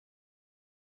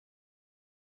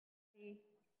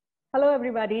Hello,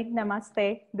 everybody.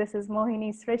 Namaste. This is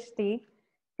Mohini Srishti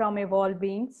from Evolved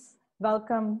Beings.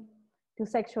 Welcome to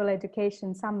Sexual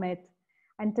Education Summit.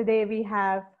 And today we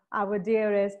have our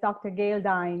dearest Dr. Gail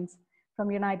Dines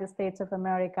from United States of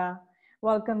America.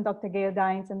 Welcome, Dr. Gail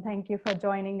Dines, and thank you for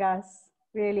joining us.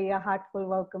 Really a heartful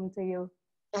welcome to you.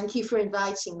 Thank you for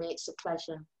inviting me. It's a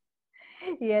pleasure.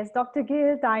 Yes, Dr.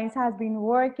 Gail Dines has been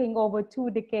working over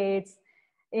 2 decades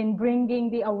in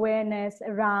bringing the awareness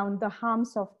around the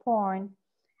harms of porn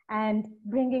and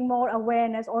bringing more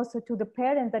awareness also to the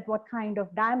parents that what kind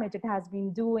of damage it has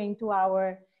been doing to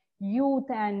our youth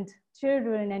and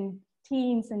children and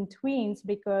teens and tweens,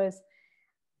 because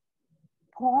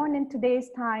porn in today's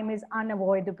time is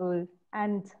unavoidable.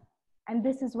 And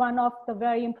this is one of the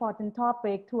very important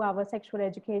topic to our sexual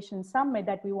education summit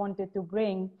that we wanted to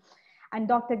bring. And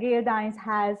Dr. Gail Dines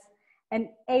has an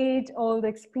age-old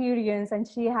experience, and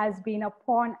she has been a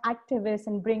porn activist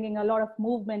and bringing a lot of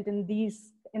movement in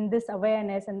this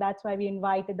awareness. And that's why we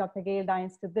invited Dr. Gail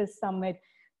Dines to this summit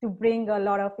to bring a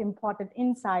lot of important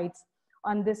insights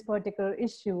on this particular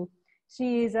issue.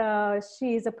 She is a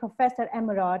professor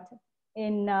emerita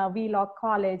in Wheelock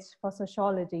College for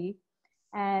sociology.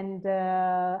 And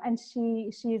she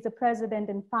is the president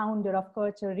and founder of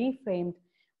Culture Reframed,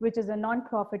 which is a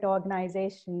nonprofit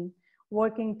organization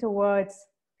working towards,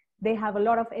 they have a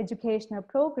lot of educational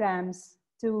programs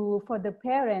for the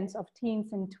parents of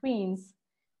teens and tweens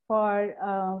for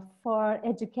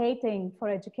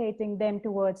educating them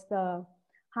towards the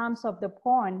harms of the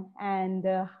porn and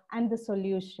the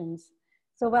solutions.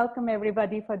 So welcome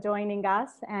everybody for joining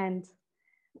us. And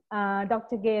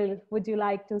Dr. Gail, would you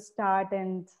like to start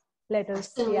and let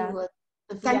us? Yeah.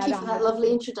 Thank you for that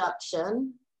lovely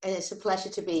introduction. And it's a pleasure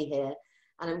to be here.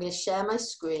 And I'm going to share my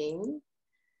screen.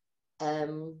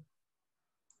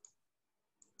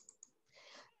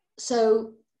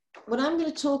 So what I'm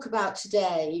going to talk about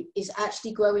today is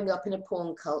actually growing up in a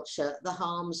porn culture, the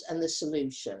harms and the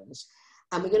solutions.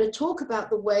 And we're going to talk about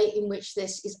the way in which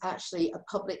this is actually a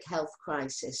public health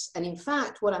crisis. And in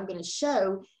fact, what I'm going to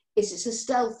show is it's a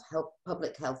stealth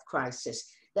public health crisis.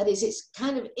 That is, it's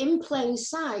kind of in plain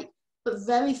sight, but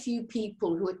very few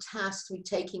people who are tasked with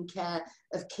taking care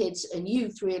of kids and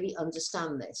youth really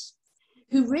understand this.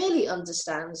 Who really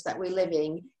understands that we're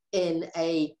living in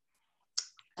a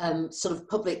sort of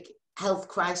public health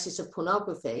crisis of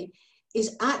pornography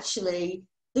is actually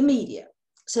the media.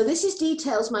 So this is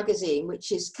Details magazine,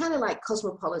 which is kind of like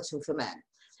Cosmopolitan for men.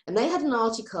 And they had an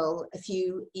article a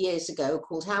few years ago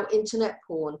called How Internet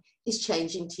Porn is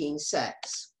Changing Teen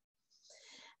Sex.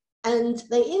 And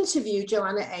they interviewed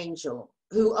Joanna Angel,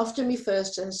 who often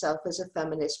refers to herself as a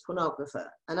feminist pornographer.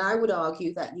 And I would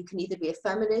argue that you can either be a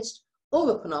feminist or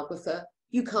a pornographer.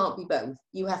 You can't be both.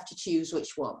 You have to choose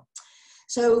which one.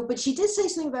 So, but she did say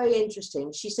something very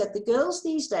interesting. She said, the girls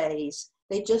these days,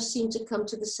 they just seem to come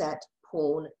to the set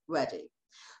porn ready.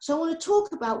 So I want to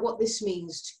talk about what this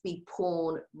means to be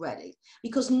porn ready,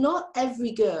 because not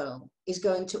every girl is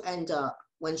going to end up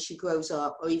when she grows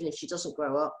up, or even if she doesn't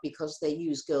grow up, because they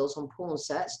use girls on porn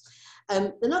sets,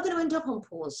 they're not going to end up on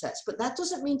porn sets, but that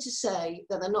doesn't mean to say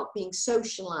that they're not being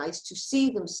socialized to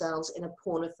see themselves in a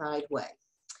pornified way.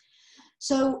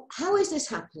 So how is this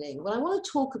happening? Well, I want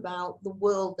to talk about the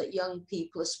world that young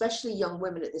people, especially young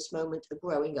women at this moment, are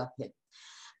growing up in.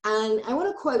 And I want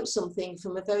to quote something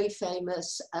from a very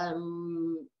famous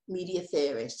media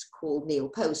theorist called Neil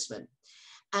Postman.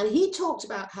 And he talked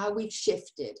about how we've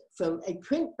shifted from a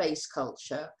print-based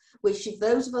culture, which if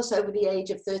those of us over the age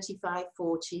of 35,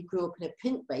 40 grew up in a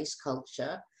print-based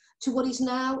culture, to what is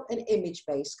now an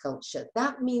image-based culture.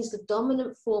 That means the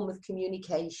dominant form of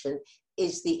communication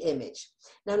is the image.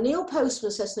 Now, Neil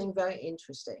Postman says something very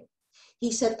interesting.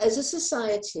 He said, as a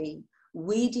society,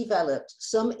 we developed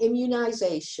some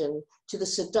immunization to the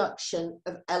seduction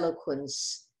of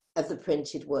eloquence of the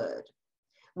printed word.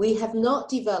 We have not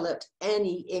developed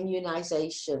any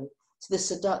immunization to the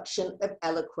seduction of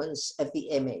eloquence of the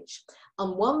image.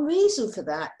 And one reason for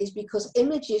that is because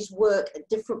images work at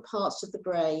different parts of the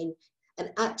brain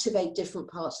and activate different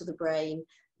parts of the brain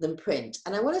than print.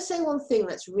 And I want to say one thing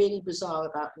that's really bizarre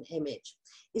about an image,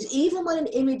 is even when an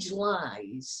image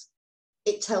lies,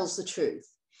 it tells the truth.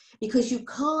 Because you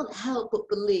can't help but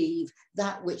believe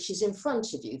that which is in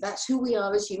front of you. That's who we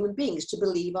are as human beings, to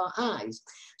believe our eyes.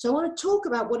 So I want to talk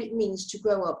about what it means to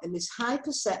grow up in this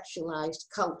hyper-sexualized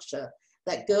culture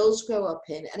that girls grow up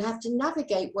in and have to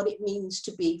navigate what it means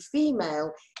to be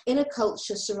female in a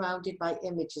culture surrounded by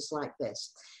images like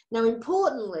this. Now,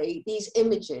 importantly, these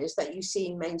images that you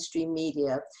see in mainstream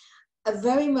media are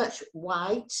very much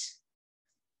white,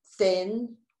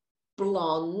 thin,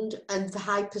 blonde, and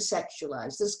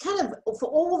hypersexualized. There's kind of, for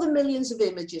all the millions of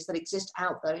images that exist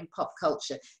out there in pop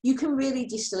culture, you can really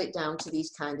distill it down to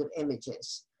these kind of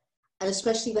images. And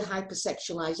especially the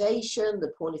hypersexualization,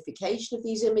 the pornification of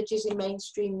these images in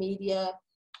mainstream media.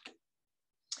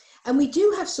 And we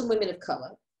do have some women of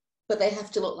color, but they have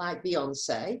to look like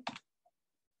Beyonce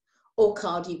or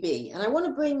Cardi B. And I want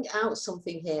to bring out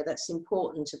something here that's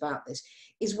important about this,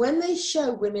 is when they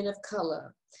show women of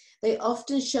color, they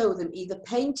often show them either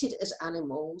painted as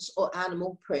animals or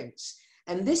animal prints.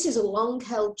 And this is a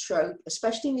long-held trope,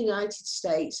 especially in the United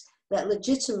States, that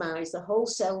legitimized the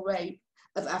wholesale rape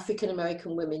of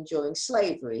African-American women during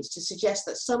slavery, is to suggest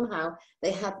that somehow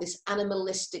they had this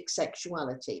animalistic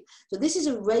sexuality. So this is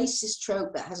a racist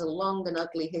trope that has a long and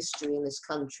ugly history in this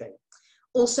country.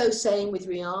 Also, same with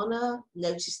Rihanna,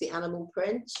 notice the animal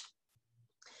print.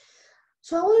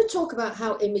 So I want to talk about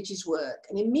how images work.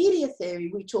 And in media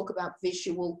theory, we talk about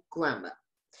visual grammar.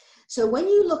 So when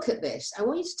you look at this, I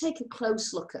want you to take a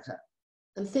close look at her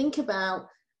and think about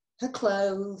her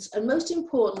clothes, and most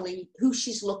importantly, who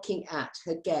she's looking at,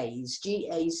 her gaze,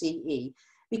 G-A-Z-E,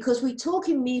 because we talk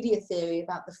in media theory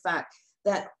about the fact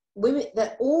that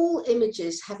that all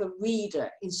images have a reader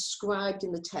inscribed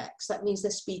in the text. That means they're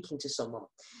speaking to someone.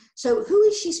 So who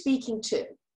is she speaking to?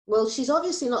 Well, she's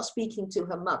obviously not speaking to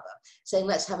her mother, saying,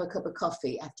 let's have a cup of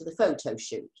coffee after the photo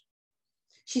shoot.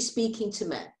 She's speaking to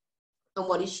men. And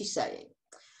what is she saying?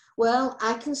 Well,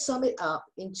 I can sum it up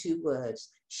in 2 words.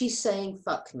 She's saying,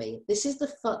 fuck me. This is the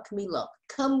fuck me look.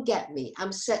 Come get me.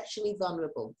 I'm sexually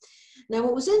vulnerable. Now,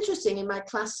 what was interesting in my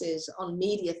classes on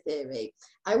media theory,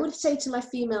 I would say to my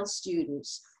female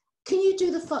students, can you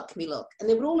do the fuck me look? And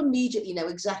they would all immediately know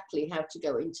exactly how to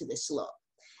go into this look.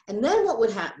 And then what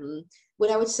would happen when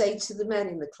I would say to the men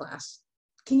in the class,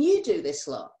 can you do this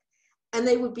look? And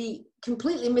they would be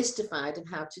completely mystified of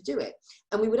how to do it.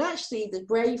 And we would actually,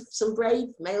 some brave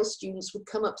male students would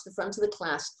come up to the front of the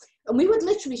class, and we would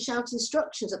literally shout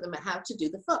instructions at them at how to do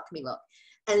the fuck me look.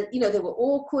 And, you know, they were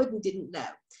awkward and didn't know.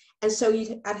 And so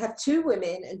I'd have 2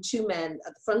 women and 2 men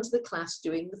at the front of the class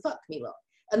doing the fuck me look.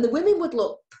 And the women would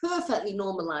look perfectly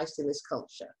normalized in this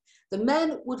culture. The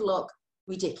men would look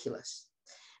ridiculous.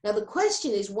 Now, the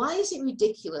question is, why is it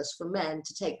ridiculous for men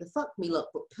to take the fuck me look,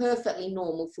 but perfectly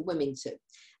normal for women to?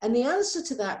 And the answer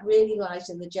to that really lies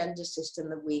in the gender system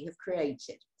that we have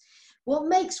created. What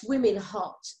makes women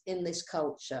hot in this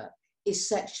culture is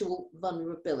sexual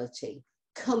vulnerability.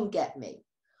 Come get me.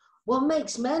 What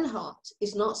makes men hot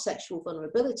is not sexual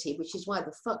vulnerability, which is why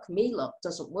the fuck me look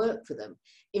doesn't work for them.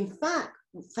 In fact,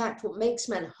 what makes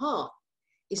men hot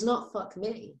is not fuck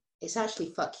me. It's actually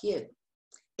fuck you.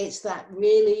 It's that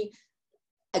really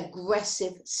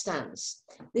aggressive stance.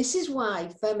 This is why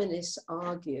feminists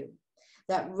argue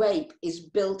that rape is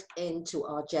built into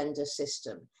our gender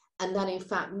system, and that in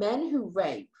fact men who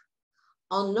rape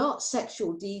are not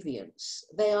sexual deviants.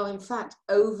 They are in fact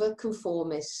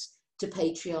over-conformists to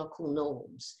patriarchal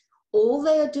norms. All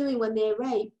they are doing when they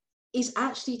rape is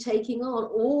actually taking on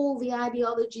all the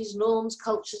ideologies, norms,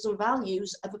 cultures, and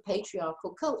values of a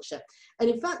patriarchal culture. And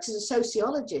in fact, as a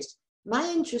sociologist, my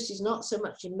interest is not so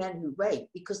much in men who rape,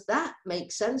 because that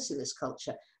makes sense in this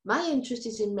culture. My interest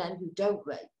is in men who don't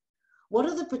rape. What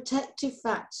are the protective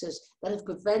factors that have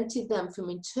prevented them from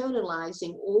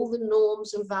internalizing all the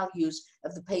norms and values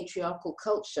of the patriarchal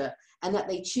culture, and that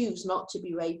they choose not to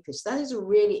be rapists? That is a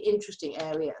really interesting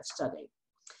area of study.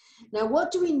 Now,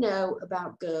 what do we know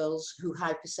about girls who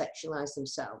hypersexualize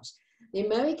themselves? The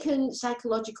American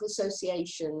Psychological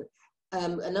Association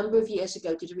a number of years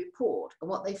ago did a report, and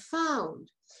what they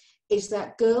found is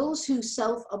that girls who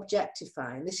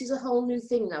self-objectify, and this is a whole new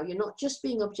thing now, you're not just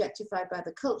being objectified by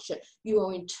the culture, you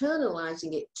are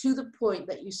internalizing it to the point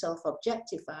that you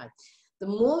self-objectify. The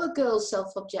more a girl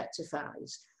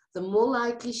self-objectifies, the more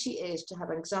likely she is to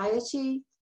have anxiety,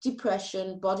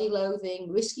 depression, body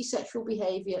loathing, risky sexual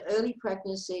behavior, early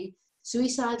pregnancy,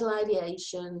 suicidal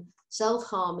ideation,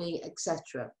 self-harming,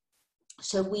 etc.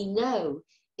 So we know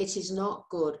it is not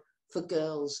good for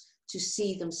girls to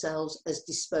see themselves as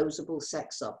disposable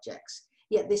sex objects.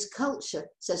 Yet this culture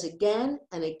says again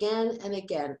and again and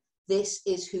again, this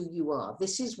is who you are.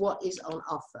 This is what is on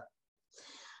offer.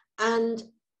 And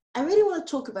I really want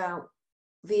to talk about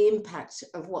the impact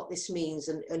of what this means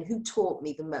and who taught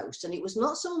me the most. And it was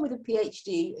not someone with a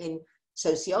PhD in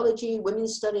sociology,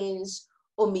 women's studies,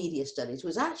 or media studies. It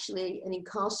was actually an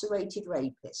incarcerated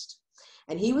rapist.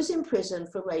 And he was in prison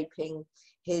for raping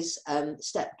his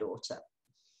stepdaughter.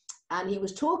 And he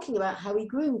was talking about how he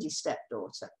groomed his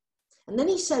stepdaughter. And then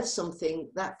he said something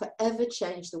that forever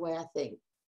changed the way I think.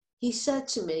 He said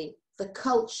to me, the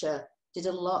culture did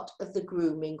a lot of the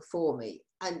grooming for me.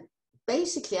 And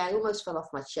basically I almost fell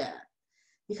off my chair,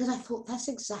 because I thought, that's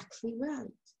exactly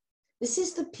right. This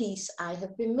is the piece I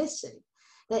have been missing.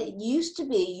 That it used to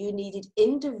be you needed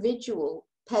individual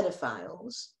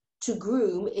pedophiles to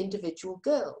groom individual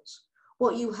girls.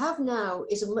 What you have now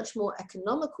is a much more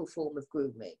economical form of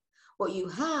grooming. What you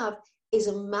have is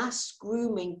a mass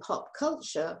grooming pop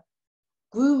culture,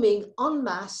 grooming en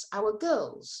masse our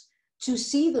girls to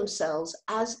see themselves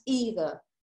as either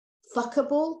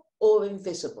fuckable or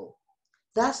invisible.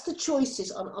 That's the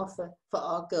choices on offer for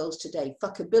our girls today,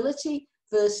 fuckability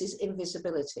versus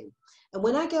invisibility. And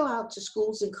when I go out to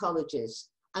schools and colleges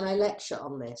and I lecture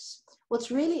on this,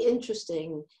 what's really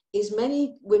interesting is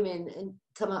many women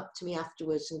come up to me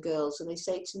afterwards, and girls, and they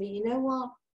say to me, you know what?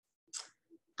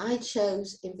 I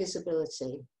chose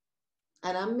invisibility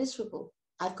and I'm miserable.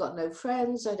 I've got no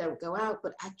friends, I don't go out,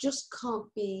 but I just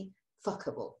can't be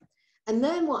fuckable. And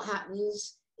then what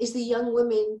happens is the young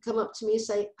women come up to me and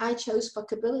say, I chose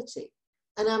fuckability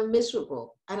and I'm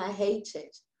miserable and I hate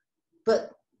it,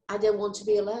 but I don't want to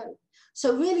be alone.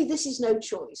 So really, this is no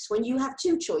choice. When you have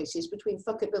two choices between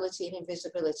fuckability and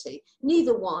invisibility,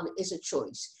 neither one is a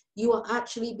choice. You are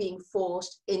actually being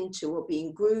forced into or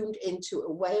being groomed into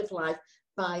a way of life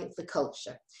by the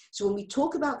culture. So when we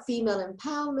talk about female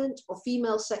empowerment or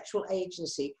female sexual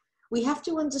agency, we have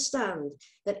to understand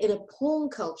that in a porn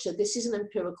culture, this is an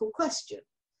empirical question,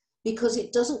 because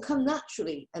it doesn't come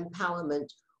naturally, empowerment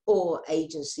or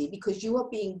agency, because you are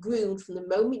being groomed from the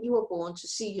moment you are born to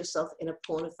see yourself in a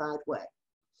pornified way.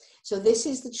 So this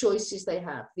is the choices they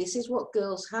have. This is what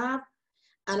girls have.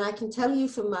 And I can tell you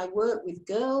from my work with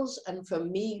girls and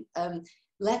from me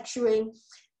lecturing,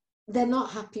 they're not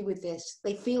happy with this.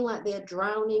 They feel like they're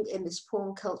drowning in this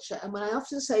porn culture. And when I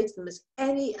often say to them, has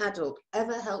any adult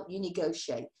ever helped you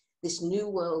negotiate this new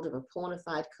world of a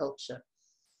pornified culture?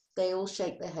 They all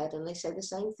shake their head and they say the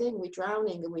same thing. We're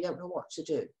drowning and we don't know what to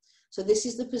do. So this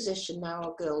is the position now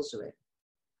our girls are in.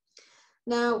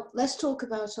 Now, let's talk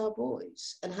about our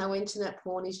boys and how internet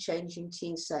porn is changing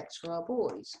teen sex for our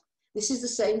boys. This is the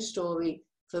same story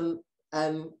from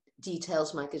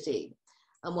Details magazine.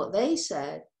 And what they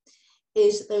said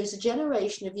is there's a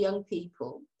generation of young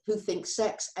people who think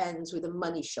sex ends with a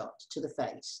money shot to the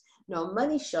face. Now, a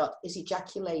money shot is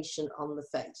ejaculation on the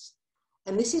face.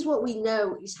 And this is what we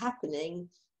know is happening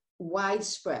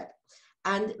widespread.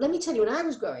 And let me tell you, when I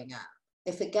was growing up,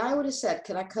 if a guy would have said,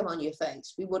 can I come on your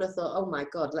face? We would have thought, oh my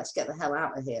God, let's get the hell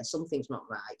out of here. Something's not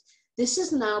right. This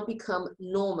has now become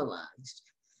normalized.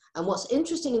 And what's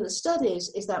interesting in the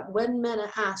studies is that when men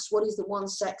are asked, what is the one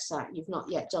sex act you've not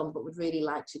yet done but would really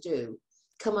like to do?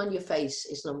 Come on your face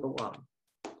is number one.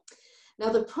 Now,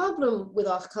 the problem with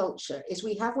our culture is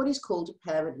we have what is called a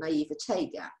parent naivete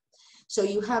gap. So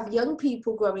you have young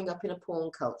people growing up in a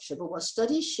porn culture, but what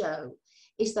studies show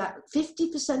is that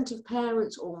 50% of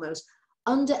parents almost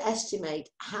underestimate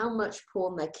how much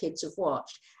porn their kids have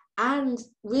watched and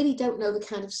really don't know the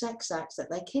kind of sex acts that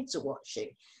their kids are watching.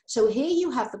 So here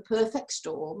you have the perfect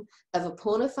storm of a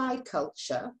pornified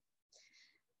culture,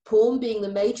 porn being the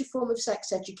major form of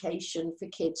sex education for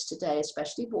kids today,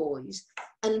 especially boys,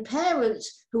 and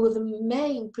parents who are the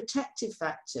main protective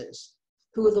factors,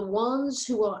 who are the ones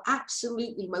who are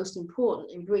absolutely most important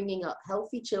in bringing up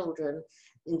healthy children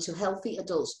into healthy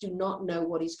adults, do not know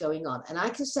what is going on. And I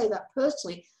can say that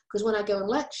personally, because when I go and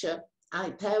lecture,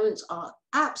 parents are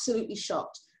absolutely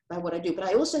shocked by what I do. But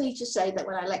I also need to say that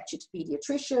when I lecture to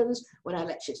pediatricians, when I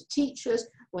lecture to teachers,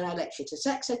 when I lecture to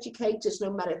sex educators,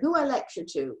 no matter who I lecture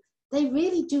to, they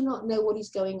really do not know what is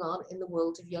going on in the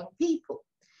world of young people.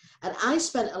 And I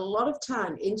spent a lot of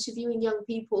time interviewing young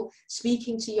people,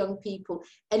 speaking to young people,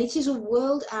 and it is a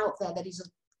world out there that is,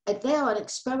 they are an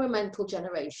experimental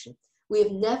generation. We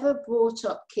have never brought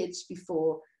up kids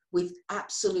before with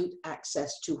absolute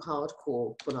access to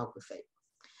hardcore pornography.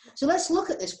 So let's look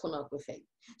at this pornography.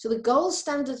 So the gold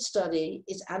standard study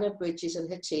is Anna Bridges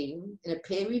and her team, in a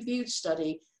peer-reviewed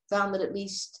study, found that at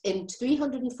least in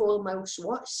 304 most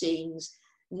watched scenes,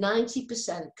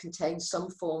 90% contain some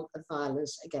form of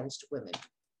violence against women.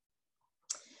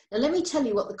 Now, let me tell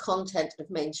you what the content of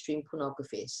mainstream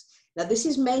pornography is. Now, this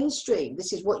is mainstream.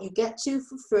 This is what you get to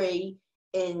for free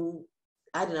in,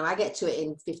 I don't know, I get to it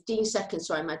in 15 seconds,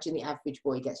 so I imagine the average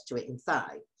boy gets to it in 5.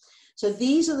 So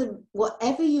these are the,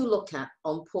 whatever you look at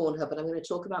on Pornhub, and I'm going to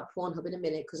talk about Pornhub in a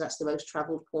minute because that's the most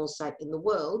traveled porn site in the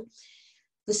world.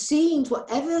 The scenes,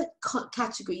 whatever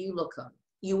category you look on,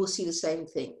 you will see the same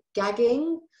thing.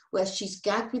 Gagging, where she's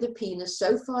gagged with a penis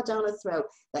so far down her throat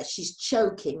that she's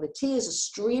choking. The tears are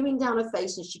streaming down her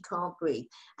face and she can't breathe.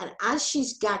 And as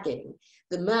she's gagging,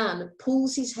 the man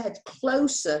pulls his head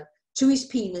closer to his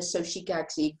penis so she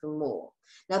gags even more.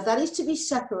 Now that is to be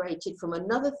separated from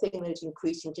another thing that is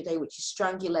increasing today, which is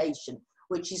strangulation,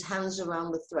 which is hands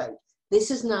around the throat. This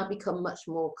has now become much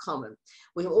more common.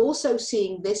 We're also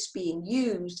seeing this being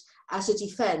used as a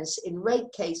defense in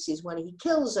rape cases when he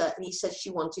kills her and he says she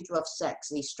wanted rough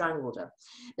sex and he strangled her.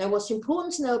 Now, what's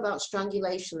important to know about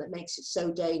strangulation that makes it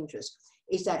so dangerous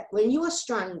is that when you are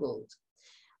strangled,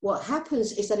 what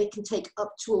happens is that it can take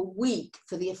up to a week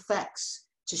for the effects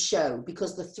to show,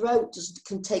 because the throat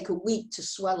can take a week to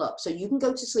swell up. So you can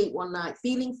go to sleep one night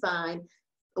feeling fine,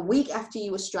 a week after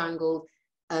you were strangled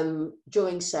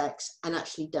during sex, and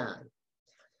actually die.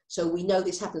 So we know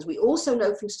this happens. We also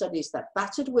know from studies that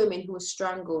battered women who are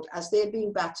strangled as they're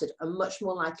being battered are much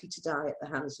more likely to die at the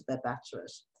hands of their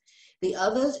batterers. The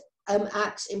other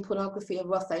acts in pornography are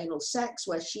rough anal sex,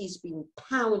 where she's been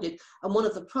pounded. And one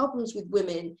of the problems with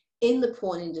women in the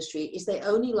porn industry is they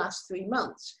only last 3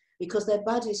 months because their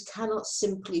bodies cannot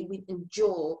simply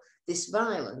endure this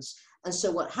violence. And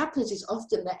so what happens is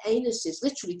often their anuses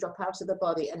literally drop out of the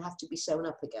body and have to be sewn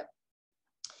up again.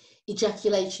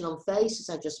 Ejaculation on face,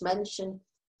 as I just mentioned.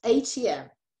 ATM,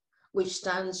 which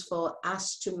stands for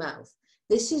ass to mouth.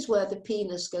 This is where the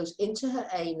penis goes into her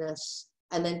anus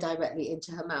and then directly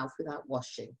into her mouth without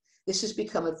washing. This has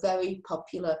become a very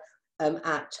popular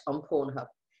act on Pornhub.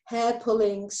 Hair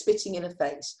pulling, spitting in a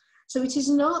face. So it is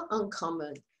not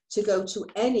uncommon to go to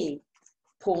any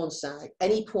porn site,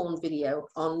 any porn video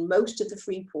on most of the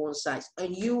free porn sites,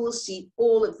 and you will see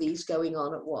all of these going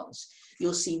on at once.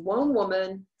 You'll see one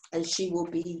woman and she will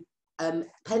be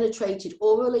penetrated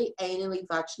orally, anally,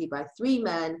 vaginally by 3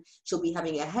 men. She'll be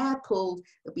having her hair pulled,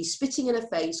 they'll be spitting in her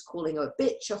face, calling her a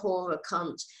bitch, a whore, a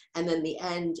cunt, and then the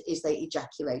end is they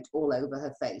ejaculate all over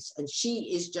her face. And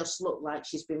she is just looked like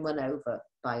she's been run over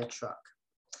by a truck.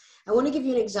 I want to give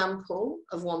you an example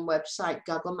of one website,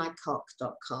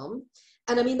 gogglemycock.com.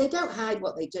 And I mean, they don't hide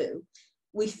what they do.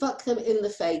 We fuck them in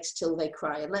the face till they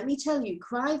cry. And let me tell you,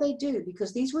 cry they do,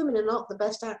 because these women are not the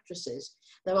best actresses.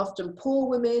 They're often poor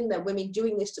women. They're women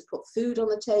doing this to put food on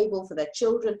the table for their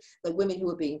children. They're women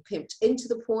who are being pimped into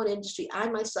the porn industry. I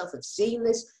myself have seen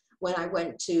this. When I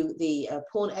went to the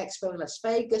Porn Expo in Las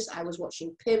Vegas, I was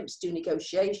watching pimps do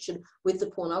negotiation with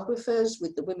the pornographers,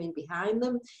 with the women behind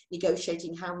them,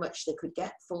 negotiating how much they could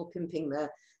get for pimping their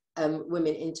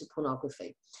women into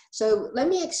pornography. So let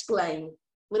me explain.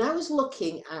 When I was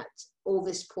looking at all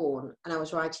this porn and I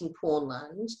was writing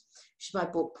Pornland, which is my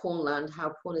book, Pornland,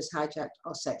 How Porn Has Hijacked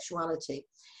Our Sexuality,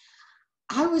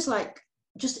 I was like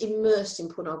just immersed in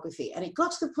pornography. And it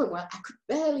got to the point where I could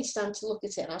barely stand to look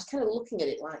at it. And I was kind of looking at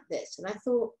it like this. And I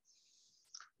thought,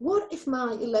 what if my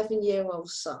 11-year-old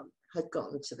son had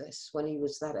gotten to this when he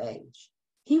was that age?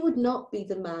 He would not be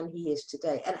the man he is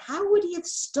today. And how would he have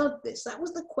stood this? That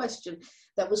was the question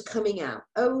that was coming out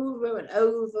over and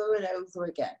over and over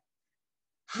again.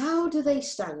 How do they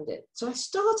stand it? So I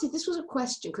started, this was a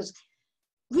question, because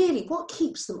really, what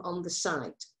keeps them on the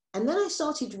site? And then I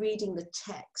started reading the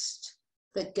text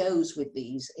that goes with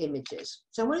these images.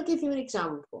 So I want to give you an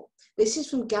example. This is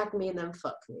from Gag Me and Then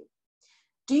Fuck Me.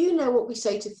 Do you know what we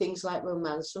say to things like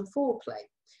romance and foreplay?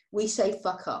 We say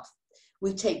fuck off.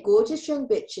 We take gorgeous young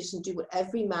bitches and do what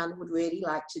every man would really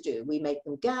like to do. We make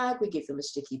them gag, we give them a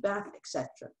sticky bath, etc.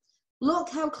 Look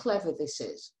how clever this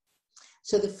is.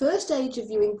 So the first age of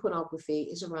viewing pornography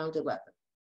is around 11.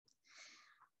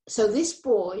 So this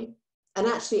boy, and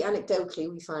actually anecdotally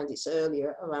we find it's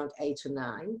earlier, around 8 or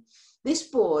 9, this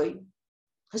boy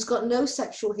has got no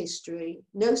sexual history,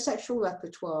 no sexual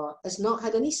repertoire, has not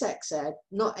had any sex ed,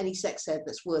 not any sex ed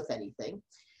that's worth anything.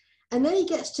 And then he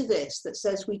gets to this that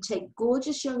says we take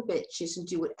gorgeous young bitches and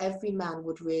do what every man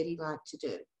would really like to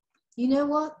do. You know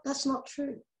what? That's not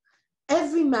true.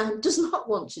 Every man does not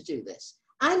want to do this.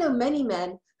 I know many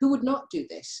men who would not do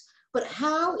this. But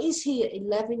how is he at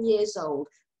 11 years old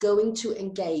going to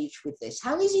engage with this?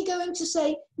 How is he going to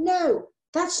say, no,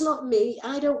 that's not me,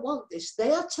 I don't want this?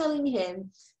 They are telling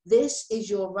him, this is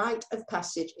your rite of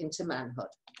passage into manhood.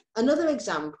 Another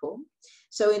example,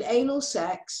 so in anal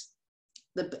sex,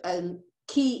 the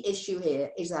key issue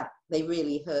here is that they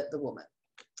really hurt the woman.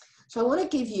 So I want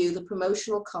to give you the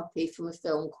promotional copy from a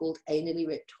film called Anally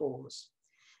Ripped Whores.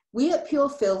 We at Pure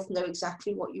Filth know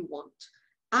exactly what you want.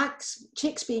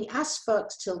 Chicks being ass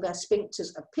fucked till their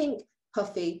sphincters are pink,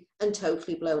 puffy, and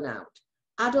totally blown out.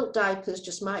 Adult diapers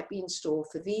just might be in store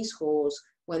for these whores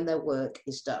when their work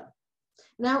is done.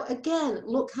 Now again,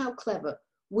 look how clever.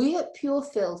 We at Pure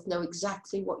Filth know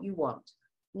exactly what you want.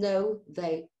 No,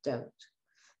 they don't.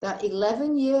 That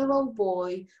 11-year-old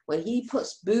boy, when he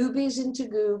puts boobies into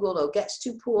Google or gets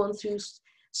to porn through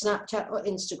Snapchat or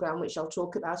Instagram, which I'll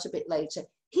talk about a bit later,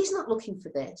 he's not looking for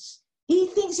this. He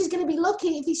thinks he's going to be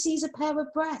lucky if he sees a pair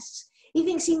of breasts. He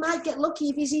thinks he might get lucky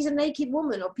if he sees a naked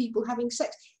woman or people having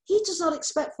sex. He does not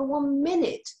expect for 1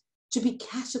 minute to be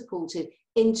catapulted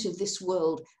into this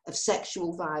world of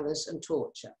sexual violence and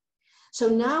torture. So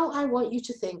now I want you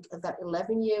to think of that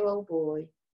 11-year-old boy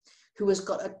who has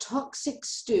got a toxic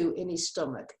stew in his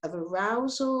stomach of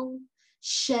arousal,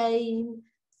 shame,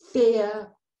 fear,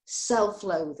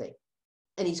 self-loathing,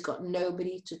 and he's got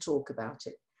nobody to talk about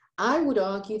it. I would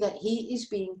argue that he is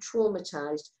being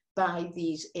traumatized by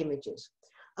these images.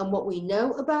 And what we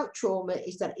know about trauma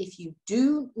is that if you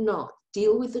do not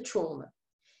deal with the trauma,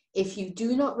 if you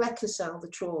do not reconcile the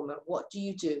trauma, what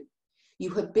do? You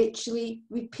habitually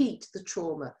repeat the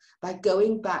trauma by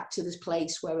going back to this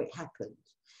place where it happened,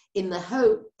 in the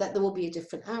hope that there will be a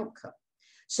different outcome.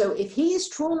 So if he is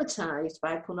traumatized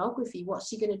by pornography, what's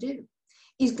he going to do?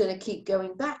 He's going to keep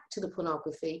going back to the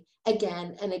pornography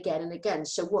again and again and again.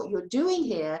 So what you're doing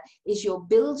here is you're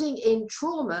building in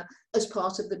trauma as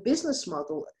part of the business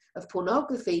model of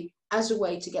pornography as a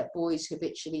way to get boys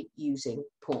habitually using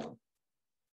porn.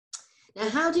 Now,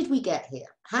 how did we get here?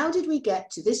 How did we get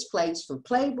to this place from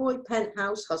Playboy,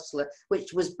 Penthouse, Hustler,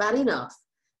 which was bad enough,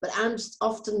 but I'm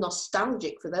often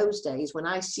nostalgic for those days when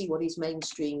I see what is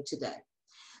mainstream today.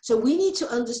 So we need to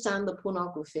understand the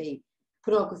pornography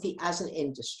as an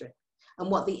industry. And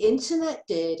what the internet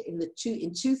did in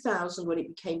 2000, when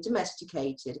it became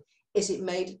domesticated, is it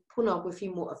made pornography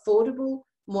more affordable,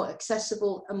 more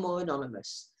accessible, and more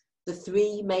anonymous. The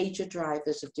three major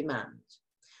drivers of demand.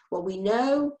 What we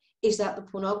know is that the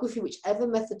pornography, whichever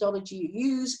methodology you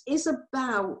use, is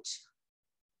about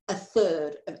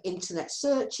 1/3 of internet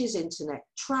searches, internet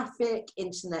traffic,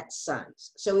 internet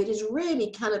sites. So it has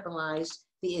really cannibalized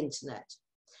the internet.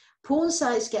 Porn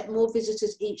sites get more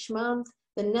visitors each month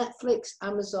than Netflix,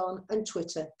 Amazon, and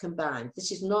Twitter combined.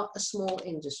 This is not a small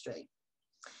industry.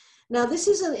 Now, this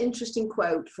is an interesting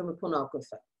quote from a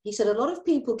pornographer. He said, a lot of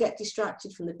people get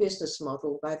distracted from the business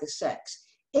model by the sex.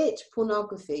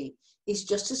 Pornography, is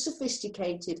just as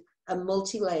sophisticated and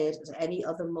multi-layered as any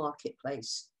other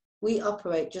marketplace. We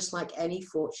operate just like any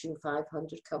Fortune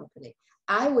 500 company.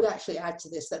 I would actually add to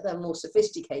this that they're more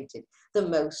sophisticated than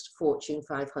most Fortune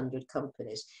 500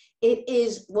 companies. It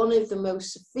is one of the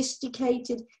most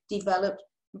sophisticated, developed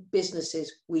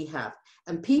businesses we have.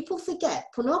 And people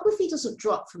forget, pornography doesn't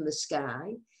drop from the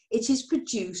sky. It is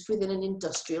produced within an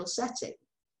industrial setting.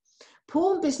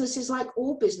 Porn businesses, like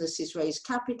all businesses, raise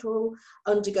capital,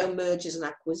 undergo mergers and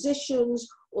acquisitions,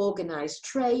 organize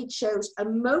trade shows,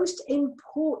 and most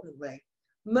importantly,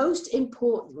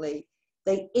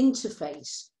 they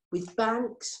interface with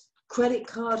banks, credit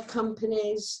card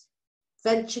companies,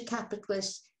 venture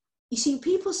capitalists. You see,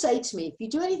 people say to me, if you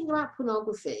do anything about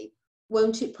pornography,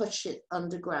 won't it push it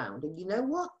underground? And you know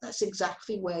what? That's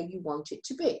exactly where you want it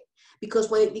to be. Because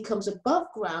when it becomes above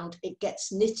ground, it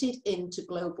gets knitted into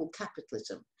global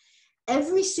capitalism.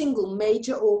 Every single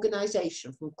major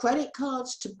organization, from credit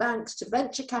cards to banks to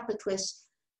venture capitalists,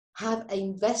 have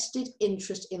a vested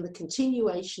interest in the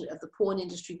continuation of the porn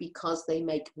industry because they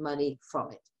make money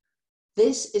from it.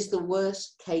 This is the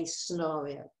worst case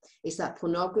scenario, is that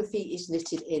pornography is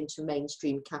knitted into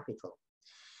mainstream capital.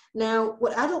 Now,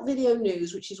 what Adult Video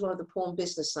News, which is one of the porn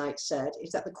business sites, said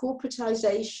is that the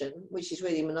corporatization, which is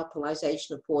really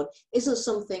monopolization of porn, isn't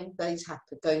something that is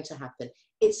going to happen.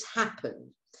 It's happened.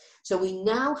 So we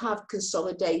now have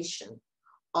consolidation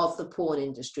of the porn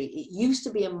industry. It used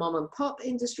to be a mom and pop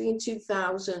industry in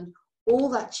 2000. All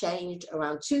that changed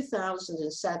around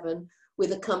 2007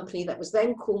 with a company that was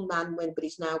then called Manwin, but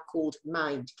is now called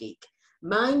MindGeek.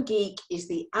 MindGeek is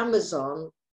the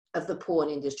Amazon of the porn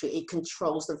industry. It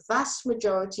controls the vast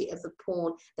majority of the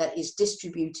porn that is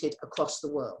distributed across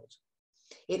the world.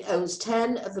 It owns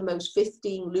 10 of the most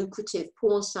 15 lucrative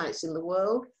porn sites in the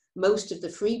world, most of the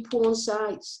free porn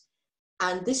sites.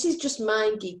 And this is just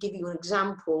MindGeek, give you an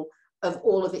example of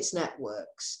all of its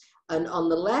networks. And on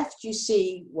the left, you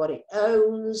see what it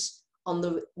owns. On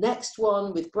the next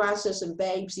one, with Brazzers and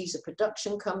Babes, these are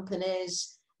production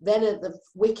companies. Then at the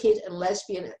wicked and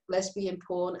lesbian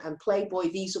porn and Playboy,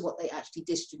 these are what they actually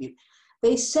distribute.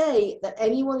 They say that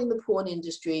anyone in the porn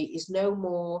industry is no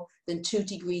more than 2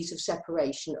 degrees of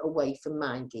separation away from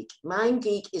MindGeek.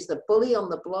 MindGeek is the bully on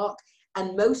the block,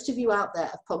 and most of you out there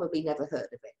have probably never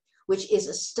heard of it, which is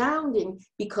astounding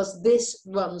because this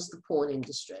runs the porn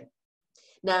industry.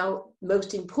 Now,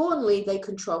 most importantly, they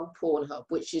control Pornhub,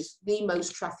 which is the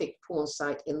most trafficked porn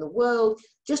site in the world.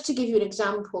 Just to give you an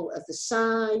example of the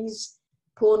size,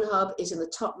 Pornhub is in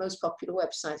the top most popular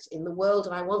websites in the world.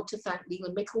 And I want to thank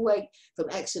Leland Micklewake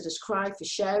from Exodus Cry for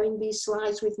sharing these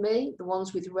slides with me. The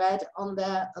ones with red on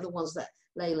there are the ones that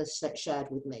Layla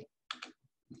shared with me.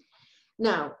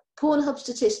 Now, Pornhub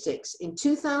statistics in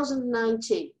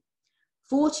 2019,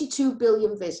 42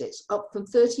 billion visits, up from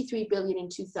 33 billion in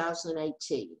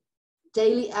 2018.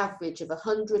 Daily average of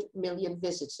 100 million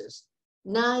visitors,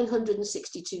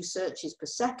 962 searches per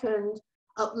second,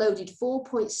 uploaded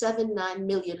 4.79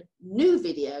 million new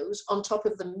videos on top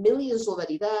of the millions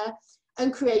already there,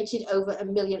 and created over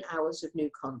 1 million hours of new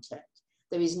content.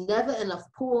 There is never enough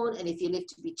porn, and if you live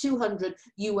to be 200,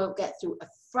 you won't get through a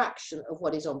fraction of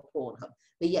what is on Pornhub,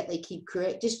 but yet they keep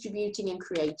distributing and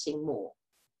creating more.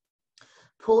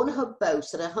 Pornhub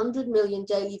boasts that 100 million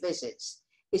daily visits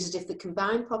is as if the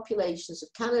combined populations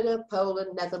of Canada, Poland,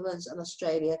 Netherlands, and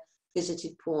Australia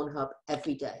visited Pornhub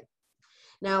every day.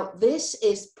 Now, this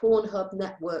is Pornhub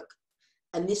network,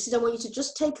 and this is, I want you to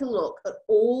just take a look at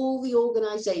all the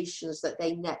organizations that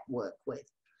they network with,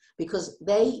 because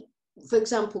they, for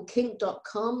example,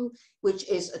 kink.com, which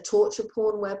is a torture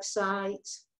porn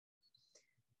website,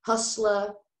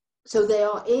 Hustler, so they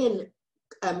are in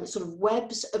sort of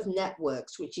webs of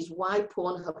networks, which is why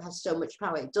Pornhub has so much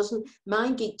power. It doesn't,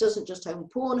 MindGeek doesn't just own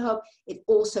Pornhub, it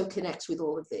also connects with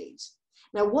all of these.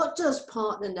 Now, what does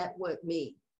partner network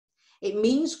mean? It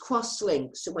means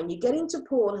cross-links. So when you get into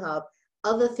Pornhub,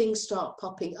 other things start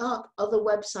popping up, other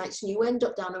websites, and you end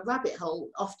up down a rabbit hole,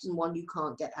 often one you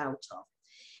can't get out of.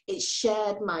 It's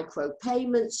shared micro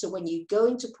payments. So when you go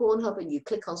into Pornhub and you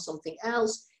click on something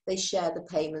else, they share the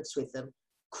payments with them.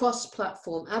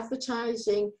 Cross-platform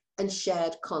advertising and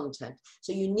shared content.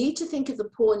 So you need to think of the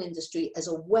porn industry as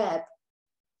a web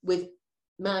with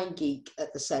MindGeek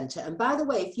at the center. And by the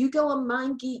way, if you go on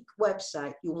MindGeek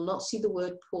website, you will not see the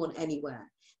word porn anywhere.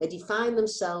 They define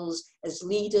themselves as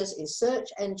leaders in search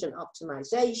engine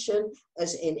optimization,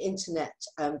 as in internet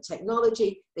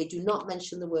technology. They do not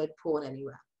mention the word porn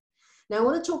anywhere. Now, I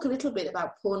want to talk a little bit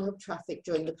about Pornhub traffic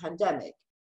during the pandemic.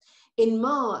 In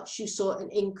March, you saw an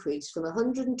increase from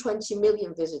 120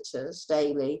 million visitors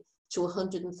daily to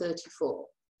 134.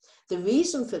 The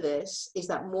reason for this is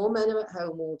that more men are at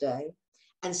home all day.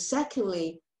 And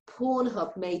secondly,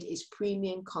 Pornhub made its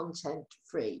premium content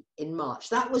free in March.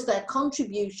 That was their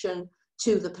contribution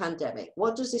to the pandemic.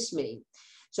 What does this mean?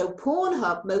 So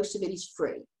Pornhub, most of it is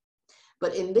free.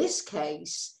 But in this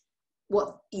case,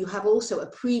 what you have also a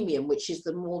premium, which is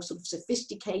the more sort of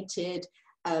sophisticated,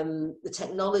 the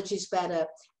technology is better,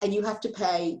 and you have to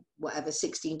pay whatever,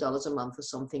 $16 a month or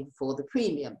something for the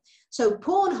premium. So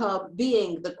Pornhub,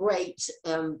 being the great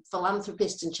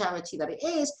philanthropist and charity that it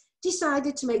is,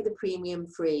 decided to make the premium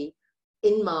free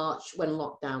in March when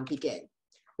lockdown began.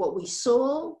 What we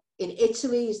saw in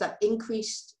Italy is that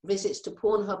increased visits to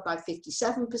Pornhub by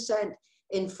 57%,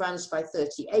 in France by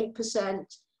 38%,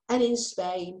 and in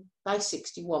Spain by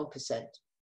 61%.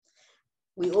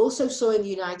 We also saw in the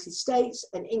United States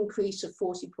an increase of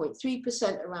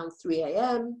 40.3% around 3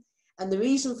 a.m. And the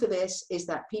reason for this is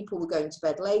that people were going to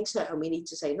bed later, and we need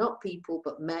to say not people,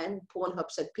 but men. Pornhub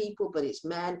said people, but it's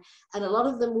men. And a lot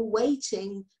of them were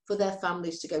waiting for their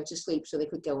families to go to sleep so they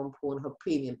could go on Pornhub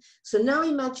Premium. So now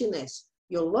imagine this.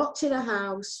 You're locked in a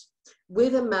house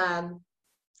with a man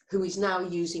who is now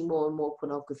using more and more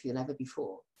pornography than ever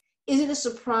before. Is it a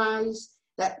surprise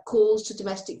that calls to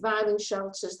domestic violence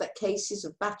shelters, that cases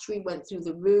of battery went through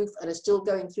the roof and are still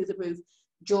going through the roof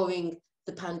during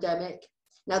the pandemic?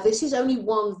 Now, this is only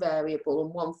one variable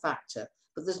and one factor,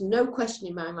 but there's no question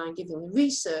in my mind, given the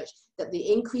research, that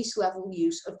the increased level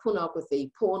use of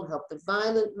pornography, Pornhub, the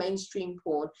violent mainstream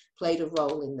porn, played a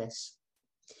role in this.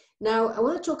 Now, I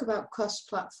want to talk about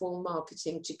cross-platform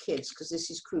marketing to kids, because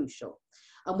this is crucial.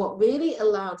 And what really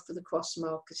allowed for the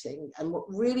cross-marketing and what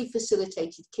really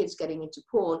facilitated kids getting into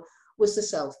porn was the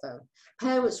cell phone.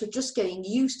 Parents were just getting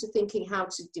used to thinking how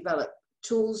to develop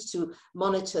tools to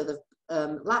monitor the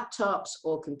laptops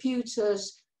or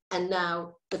computers, and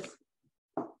now the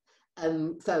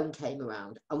phone came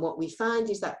around. And what we find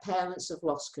is that parents have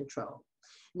lost control.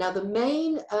 Now, the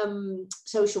main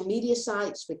social media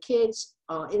sites for kids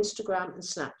are Instagram and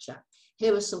Snapchat.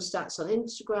 Here are some stats on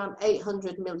Instagram: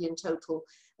 800 million total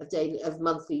of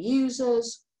monthly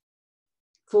users,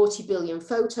 40 billion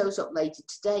photos uploaded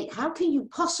to date. How can you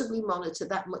possibly monitor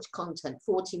that much content,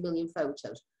 40 million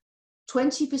photos?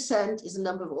 20% is the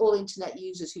number of all internet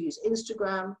users who use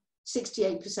Instagram.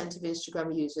 68% of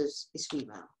Instagram users is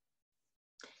female.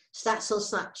 Stats on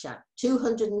Snapchat: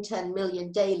 210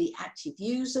 million daily active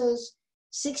users.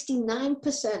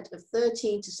 69% of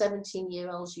 13 to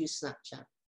 17-year-olds use Snapchat.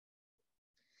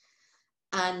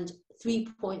 And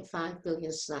 3.5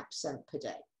 billion snaps sent per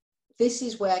day. This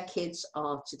is where kids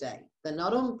are today. They're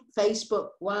not on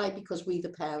Facebook. Why? Because we, the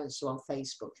parents, are on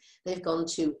Facebook. They've gone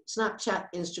to Snapchat,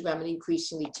 Instagram, and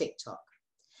increasingly TikTok.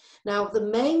 Now, the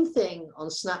main thing on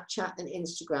Snapchat and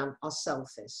Instagram are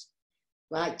selfies,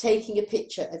 right? Taking a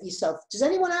picture of yourself. Does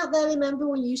anyone out there remember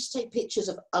when you used to take pictures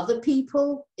of other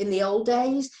people in the old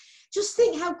days? Just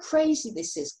think how crazy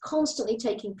this is, constantly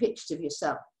taking pictures of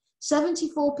yourself.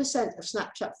 74% of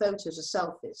Snapchat photos are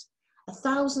selfies.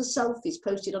 1,000 selfies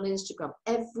posted on Instagram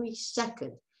every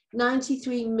second.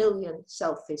 93 million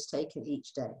selfies taken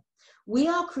each day. We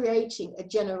are creating a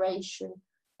generation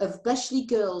of especially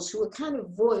girls who are kind of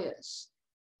voyeurs.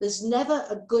 There's never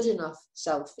a good enough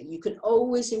selfie. You can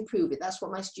always improve it. That's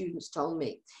what my students told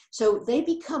me. So they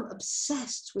become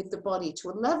obsessed with the body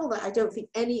to a level that I don't think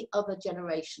any other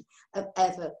generation have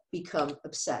ever become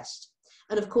obsessed.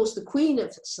 And of course, the queen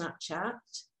of Snapchat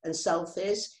and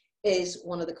selfies is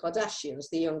one of the Kardashians,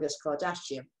 the youngest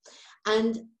Kardashian.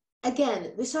 And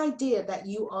again, this idea that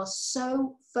you are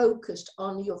so focused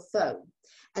on your phone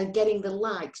and getting the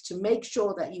likes to make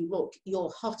sure that you look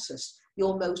your hottest,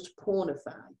 your most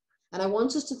pornified. And I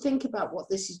want us to think about what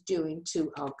this is doing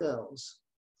to our girls.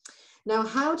 Now,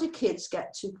 how do kids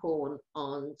get to porn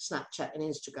on Snapchat and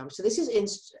Instagram? So this is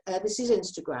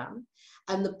Instagram,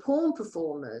 and the porn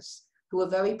performers who are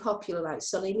very popular, like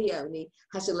Sunny Leone,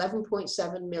 has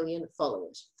 11.7 million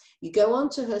followers. You go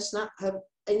onto her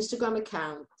Instagram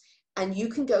account, and you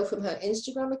can go from her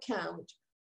Instagram account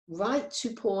right to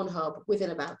Pornhub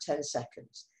within about 10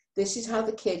 seconds. This is how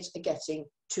the kids are getting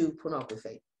to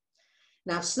pornography.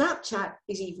 Now, Snapchat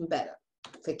is even better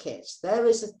for kids. There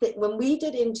is when we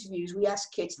did interviews, we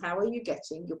asked kids, how are you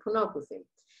getting your pornography?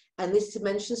 And this to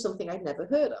mention something I'd never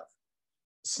heard of,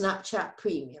 Snapchat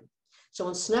Premium. So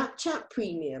on Snapchat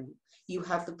Premium, you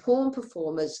have the porn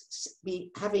performers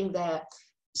having their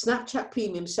Snapchat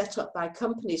Premium set up by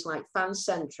companies like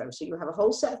FanCentro. So you have a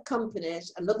whole set of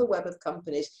companies, another web of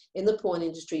companies in the porn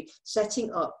industry,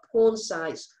 setting up porn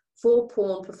sites for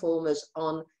porn performers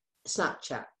on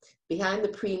Snapchat behind the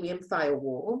premium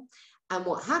firewall. And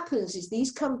what happens is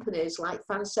these companies like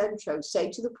FanCentro say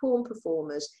to the porn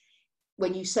performers,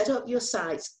 when you set up your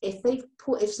sites, if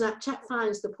Snapchat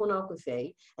finds the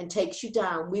pornography and takes you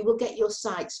down, we will get your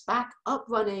sites back up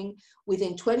running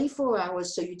within 24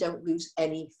 hours so you don't lose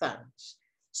any fans.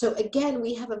 So again,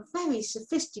 we have a very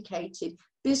sophisticated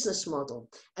business model,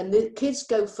 and the kids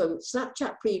go from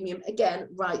Snapchat Premium again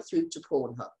right through to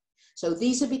Pornhub. So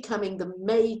these are becoming the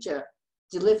major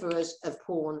deliverers of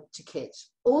porn to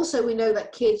kids. Also, we know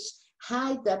that kids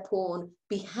hide their porn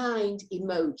behind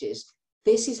emojis.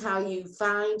 This is how you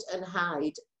find and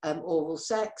hide oral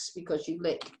sex, because you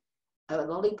lick a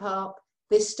lollipop.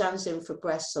 This stands in for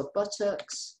breasts or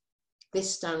buttocks.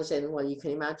 This stands in, well, you can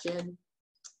imagine.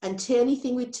 And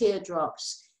anything with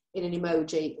teardrops in an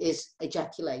emoji is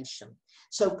ejaculation.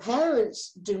 So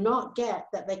parents do not get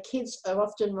that their kids are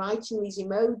often writing these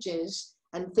emojis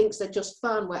and thinks they're just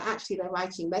fun, where actually they're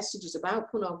writing messages about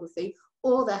pornography,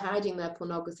 or they're hiding their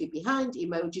pornography behind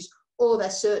emojis, or they're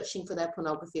searching for their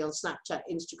pornography on Snapchat,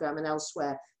 Instagram, and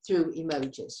elsewhere through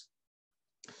emojis.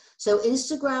 So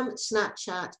Instagram,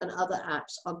 Snapchat, and other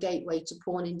apps are gateway to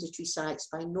porn industry sites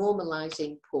by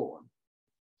normalizing porn.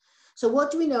 So what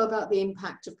do we know about the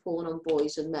impact of porn on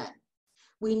boys and men?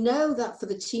 We know that for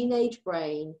the teenage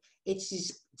brain, it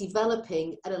is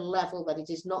developing at a level that it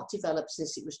is not developed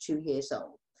since it was 2 years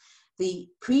old. The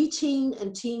preteen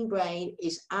and teen brain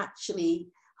is actually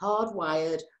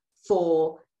hardwired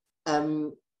for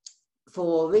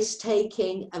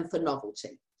risk-taking and for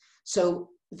novelty. So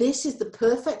this is the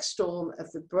perfect storm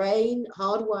of the brain,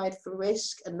 hardwired for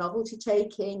risk and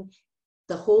novelty-taking.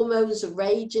 The hormones are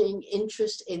raging,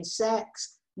 interest in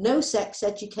sex, no sex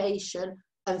education,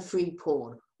 and free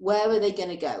porn. Where are they going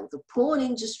to go? The porn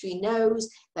industry knows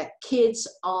that kids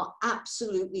are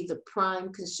absolutely the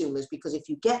prime consumers, because if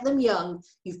you get them young,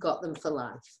 you've got them for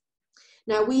life.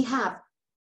 Now, we have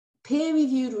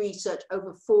peer-reviewed research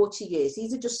over 40 years.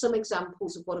 These are just some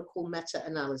examples of what are called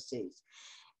meta-analyses.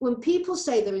 When people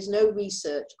say there is no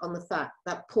research on the fact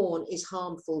that porn is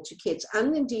harmful to kids,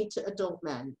 and indeed to adult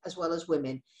men as well as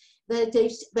women,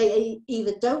 they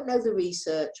either don't know the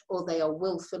research or they are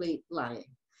willfully lying,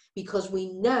 because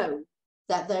we know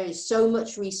that there is so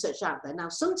much research out there. Now,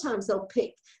 sometimes they'll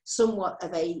pick somewhat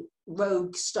of a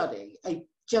rogue study, a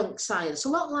junk science, a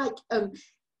lot like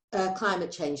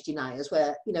climate change deniers,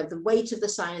 where the weight of the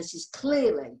science is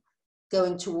clearly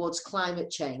going towards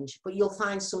climate change, but you'll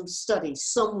find some study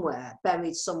somewhere,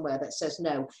 buried somewhere, that says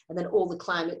no, and then all the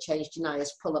climate change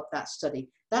deniers pull up that study.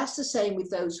 That's the same with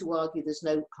those who argue there's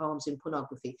no harms in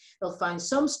pornography. They'll find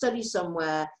some study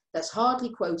somewhere that's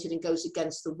hardly quoted and goes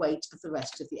against the weight of the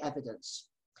rest of the evidence.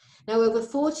 Now, over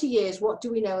 40 years, what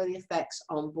do we know are the effects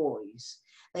on boys?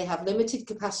 They have limited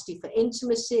capacity for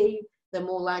intimacy, they're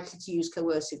more likely to use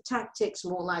coercive tactics,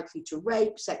 more likely to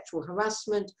rape, sexual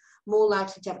harassment, more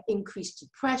likely to have increased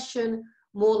depression,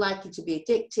 more likely to be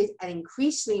addicted, and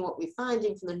increasingly what we're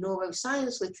finding from the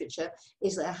neuroscience literature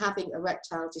is they're having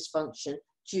erectile dysfunction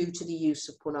due to the use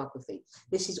of pornography.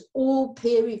 This is all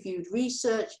peer-reviewed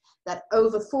research that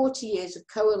over 40 years have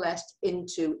coalesced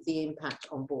into the impact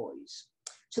on boys.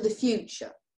 To the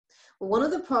future. Well, one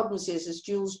of the problems is, as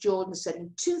Jules Jordan said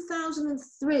in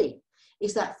 2003,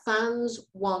 is that fans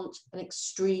want an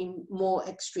more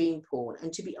extreme porn.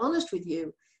 And to be honest with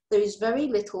you, there is very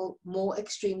little more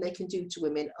extreme they can do to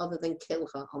women other than kill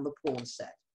her on the porn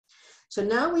set. So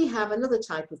now we have another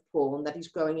type of porn that is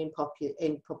growing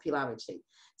in popularity.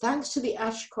 Thanks to the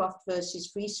Ashcroft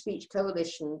versus Free Speech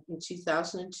Coalition in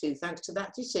 2002, thanks to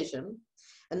that decision,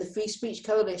 and the Free Speech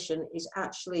Coalition is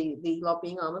actually the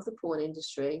lobbying arm of the porn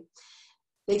industry,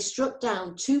 they struck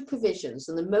down 2 provisions.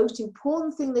 And the most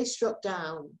important thing they struck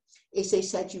down is they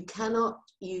said you cannot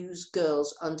use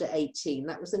girls under 18.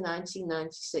 That was the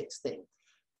 1996 thing.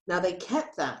 Now they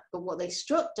kept that, but what they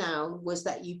struck down was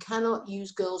that you cannot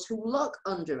use girls who look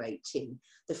under 18.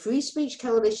 The Free Speech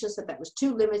Coalition said that was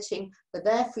too limiting for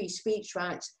their free speech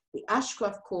rights. The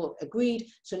Ashcroft Court agreed,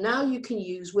 so now you can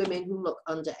use women who look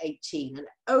under 18. And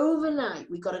overnight,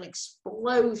 we got an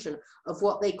explosion of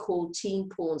what they call teen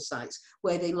porn sites,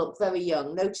 where they look very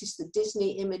young. Notice the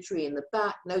Disney imagery in the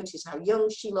back, notice how young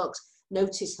she looks,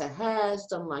 notice her hair's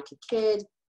done like a kid.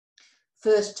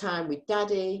 First time with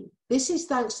daddy. This is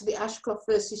thanks to the Ashcroft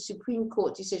versus Supreme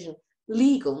Court decision,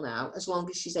 legal now, as long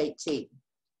as she's 18.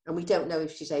 And we don't know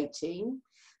if she's 18.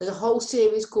 There's a whole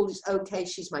series called It's Okay,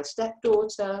 She's My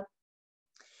Stepdaughter.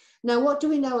 Now, what do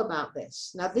we know about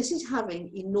this? Now, this is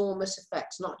having enormous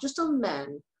effects, not just on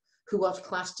men who are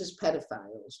classed as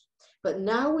pedophiles, but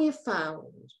now we have found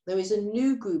there is a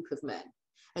new group of men,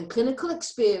 and clinical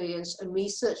experience and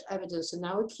research evidence are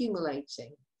now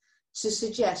accumulating to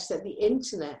suggest that the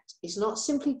internet is not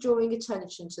simply drawing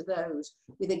attention to those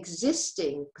with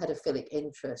existing pedophilic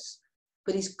interests,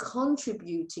 but is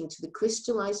contributing to the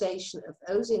crystallization of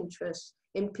those interests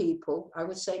in people, I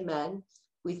would say men,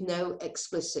 with no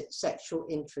explicit sexual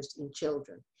interest in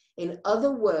children. In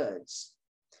other words,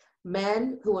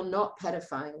 men who are not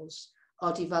pedophiles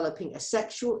are developing a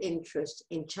sexual interest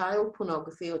in child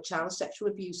pornography or child sexual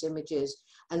abuse images,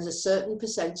 and a certain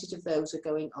percentage of those are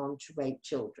going on to rape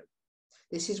children.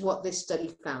 This is what this study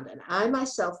found. And I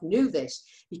myself knew this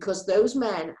because those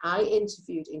men I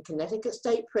interviewed in Connecticut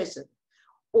State Prison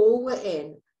all were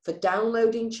in for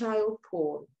downloading child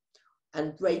porn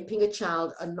and raping a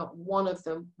child, and not one of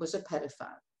them was a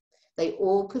pedophile. They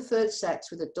all preferred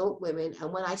sex with adult women.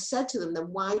 And when I said to them,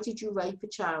 then why did you rape a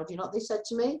child? You know what they said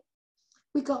to me?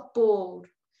 We got bored.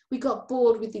 We got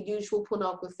bored with the usual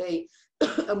pornography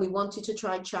and we wanted to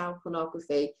try child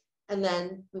pornography, and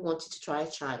then we wanted to try a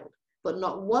child. But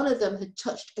not one of them had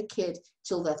touched a kid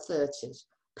till their 30s.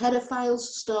 Pedophiles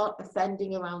start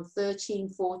offending around 13,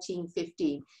 14,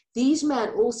 15. These men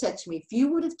all said to me, if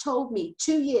you would have told me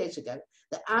 2 years ago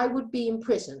that I would be in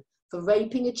prison for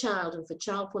raping a child and for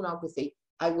child pornography,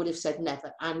 I would have said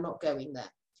never, I'm not going there.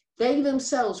 They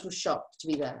themselves were shocked to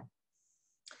be there.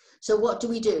 So what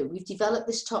do? We've developed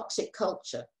this toxic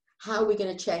culture. How are we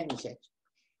going to change it?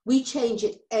 We change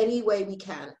it any way we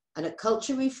can. And at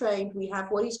Culture Reframed, we have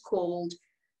what is called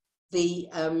the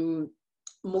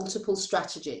multiple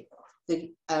strategy,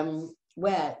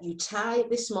 where you tie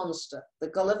this monster, the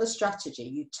Gulliver strategy,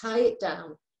 you tie it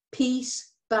down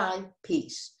piece by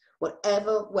piece,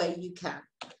 whatever way you can.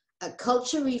 At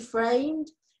Culture Reframed,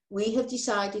 we have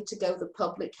decided to go the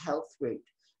public health route.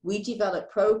 We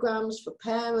develop programs for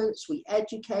parents, we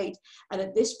educate, and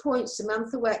at this point,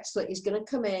 Samantha Wexler is going to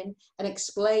come in and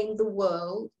explain the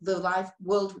work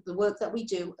that we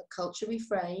do at Culture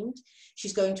Reframed.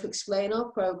 She's going to explain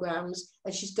our programs,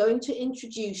 and she's going to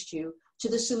introduce you to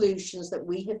the solutions that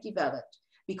we have developed,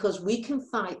 because we can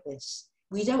fight this.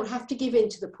 We don't have to give in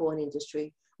to the porn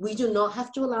industry. We do not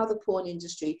have to allow the porn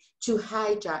industry to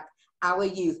hijack our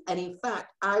youth. And in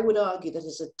fact, I would argue that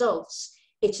as adults,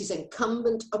 it is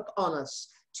incumbent upon us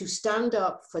to stand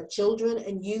up for children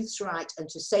and youth's rights and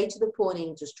to say to the porn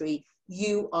industry,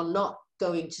 you are not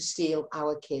going to steal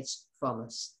our kids from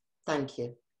us. Thank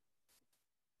you.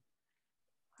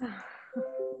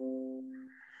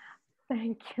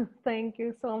 Thank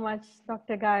you so much,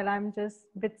 Dr. Gail. I'm just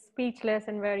a bit speechless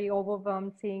and very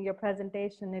overwhelmed seeing your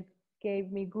presentation. It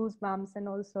gave me goosebumps and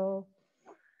also,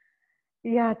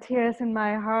 yeah, tears in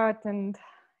my heart. And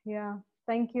yeah,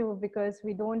 thank you, because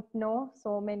we don't know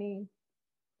so many.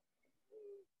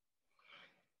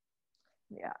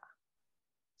 Yeah.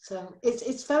 So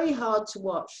it's very hard to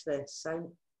watch this.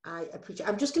 I appreciate.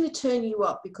 I'm just going to turn you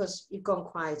up because you've gone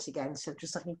quiet again. So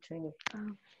just let me turn you.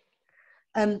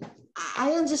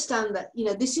 I understand that, you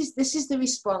know, this is the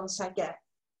response I get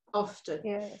often.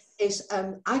 Yes. Is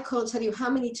I can't tell you how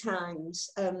many times,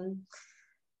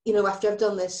 you know, after I've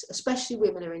done this, especially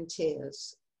women are in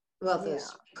tears,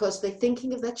 mothers, because they're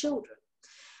thinking of their children.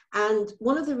 And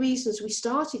one of the reasons we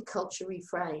started Culture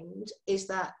Reframed is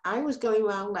that I was going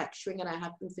around lecturing, and I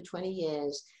have been for 20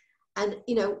 years. And,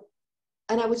 you know,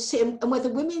 and I would sit, and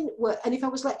whether women were, and if I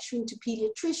was lecturing to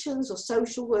pediatricians or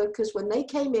social workers, when they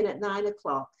came in at 9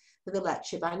 o'clock for the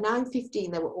lecture, by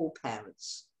 9:15, they were all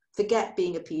parents. Forget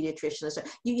being a pediatrician. So,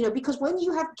 you know, because when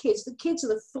you have kids, the kids are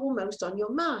the foremost on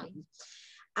your mind.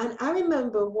 And I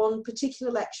remember one particular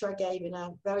lecture I gave in a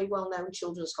very well-known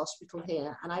children's hospital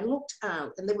here, and I looked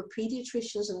out, and there were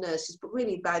pediatricians and nurses, but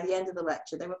really by the end of the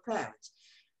lecture, they were parents.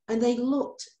 And they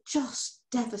looked just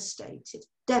devastated,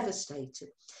 devastated.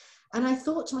 And I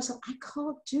thought to myself, I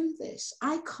can't do this.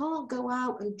 I can't go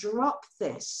out and drop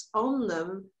this on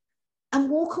them and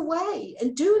walk away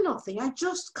and do nothing. I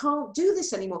just can't do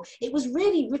this anymore. It was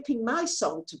really ripping my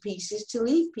soul to pieces to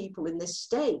leave people in this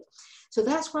state. So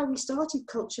that's why we started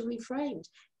Culture Reframed.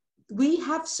 We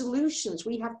have solutions,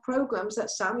 we have programs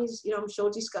that Sam is, you know, I'm sure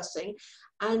discussing,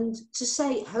 and to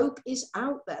say hope is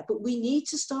out there, but we need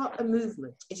to start a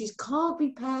movement. Can't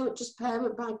be just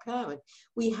parent by parent.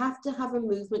 We have to have a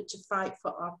movement to fight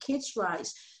for our kids'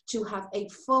 rights to have a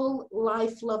full,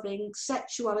 life-loving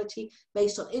sexuality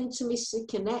based on intimacy,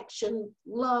 connection,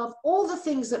 love, all the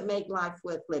things that make life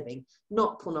worth living,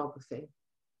 not pornography.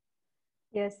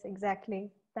 Yes,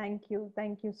 exactly. Thank you.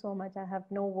 Thank you so much. I have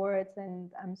no words,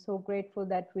 and I'm so grateful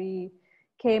that we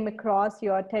came across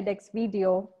your TEDx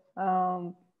video,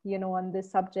 you know, on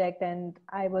this subject. And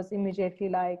I was immediately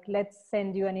like, let's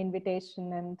send you an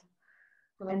invitation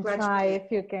and try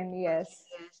if you can,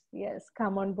 yes,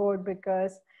 come on board,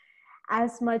 because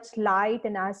as much light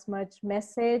and as much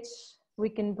message we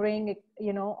can bring,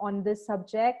 you know, on this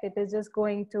subject, it is just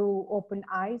going to open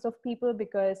eyes of people,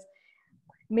 because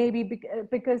maybe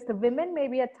because the women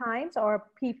maybe at times, or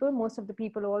people, most of the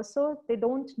people also, they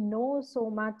don't know so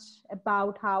much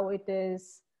about how it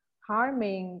is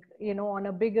harming, you know, on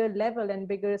a bigger level and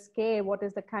bigger scale. What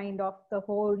is the kind of the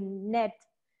whole net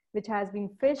which has been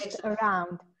fished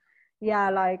around? Yeah,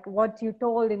 like what you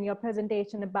told in your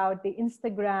presentation about the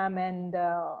Instagram and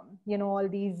you know, all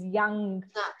these young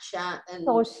Snapchat and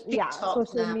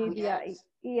social media.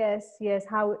 Yes,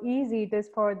 how easy it is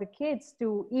for the kids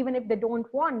to, even if they don't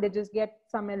want, they just get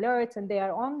some alerts and they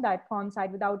are on that porn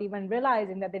site without even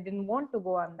realizing that they didn't want to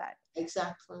go on that.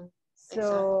 Exactly.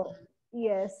 So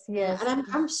yes. And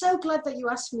I'm so glad that you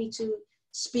asked me to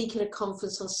speak at a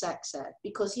conference on sex ed,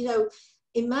 because, you know,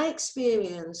 in my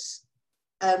experience,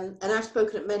 and I've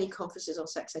spoken at many conferences on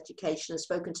sex education and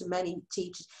spoken to many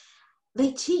teachers,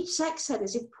 they teach sex ed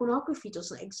as if pornography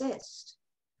doesn't exist.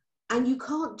 And you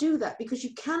can't do that, because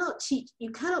you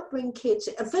cannot bring kids,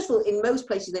 and first of all, in most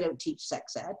places they don't teach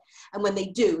sex ed, and when they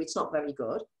do, it's not very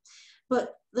good.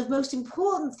 But the most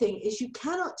important thing is you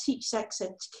cannot teach sex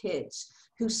ed to kids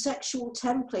whose sexual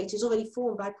template is already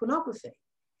formed by pornography.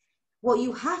 What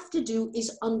you have to do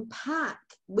is unpack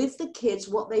with the kids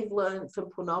what they've learned from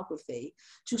pornography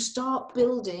to start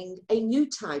building a new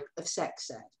type of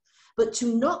sex ed. But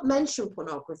to not mention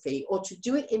pornography, or to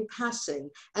do it in passing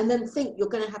and then think you're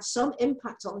going to have some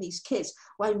impact on these kids,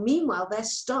 while meanwhile they're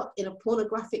stuck in a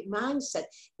pornographic mindset,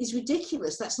 is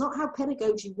ridiculous. That's not how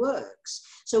pedagogy works.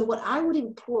 So what I would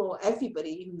implore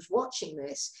everybody who's watching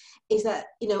this is that,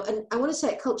 you know, and I want to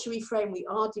say at Culture Reframe, we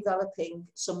are developing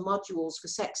some modules for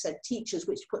sex ed teachers,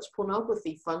 which puts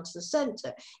pornography front and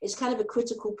center. It's kind of a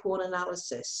critical porn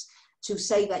analysis, to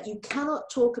say that you cannot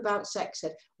talk about sex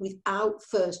ed without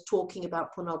first talking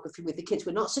about pornography with the kids.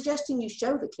 We're not suggesting you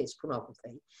show the kids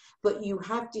pornography, but you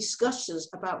have discussions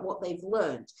about what they've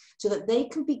learned, so that they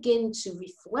can begin to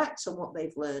reflect on what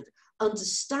they've learned,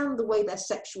 understand the way their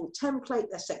sexual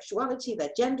template, their sexuality, their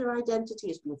gender identity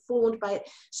has been formed by it,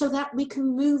 so that we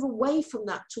can move away from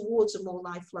that towards a more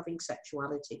life-loving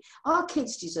sexuality. Our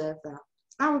kids deserve that.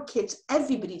 Our kids,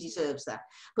 everybody deserves that.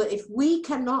 But if we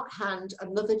cannot hand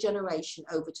another generation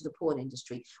over to the porn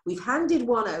industry, we've handed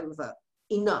one over,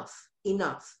 enough.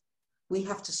 We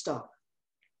have to stop.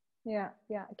 Yeah.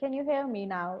 Can you hear me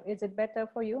now? Is it better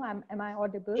for you? Am I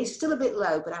audible? It's still a bit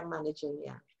low, but I'm managing,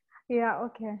 yeah. Yeah,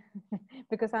 okay.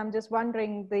 Because I'm just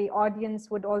wondering, the audience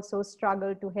would also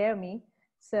struggle to hear me.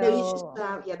 So no, you just,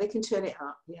 yeah, they can turn it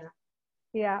up, yeah.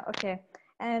 Yeah, okay.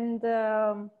 And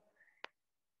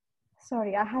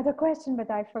sorry, I had a question, but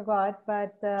I forgot.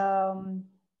 But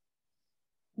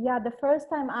yeah, the first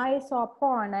time I saw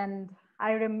porn, and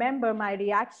I remember my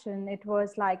reaction. It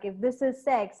was like, if this is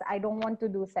sex, I don't want to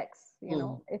do sex. You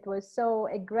know, it was so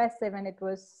aggressive, and it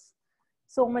was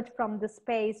so much from the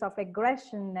space of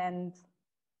aggression and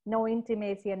no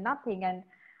intimacy and nothing. And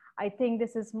I think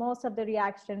this is most of the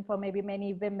reaction for maybe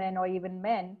many women or even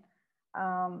men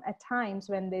at times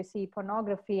when they see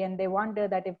pornography, and they wonder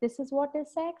that if this is what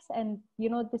is sex, and you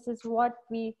know, this is what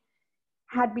we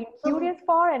had been curious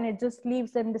for, and it just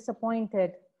leaves them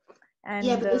disappointed. And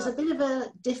yeah, but there's a bit of a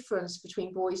difference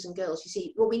between boys and girls. You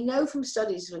see, what we know from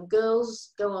studies, when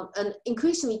girls go on, and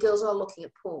increasingly girls are looking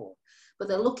at porn, but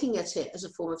they're looking at it as a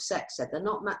form of sex ed. They're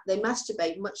not, they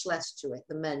masturbate much less to it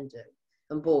than men do,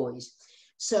 and boys.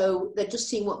 So they're just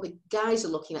seeing what the guys are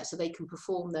looking at so they can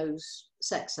perform those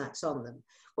sex acts on them.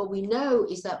 What we know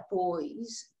is that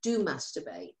boys do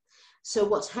masturbate. So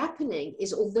what's happening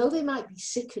is, although they might be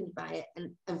sickened by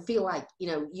it and feel like, you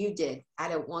know, you did, I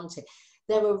don't want it,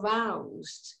 they're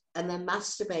aroused and they're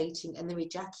masturbating and they're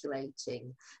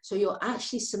ejaculating. So you're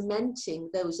actually cementing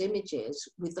those images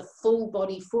with the full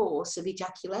body force of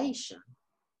ejaculation.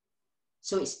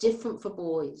 So it's different for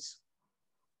boys.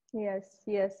 Yes,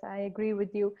 yes, I agree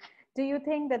with you. Do you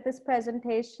think that this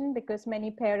presentation, because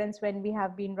many parents, when we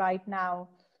have been right now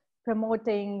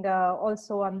promoting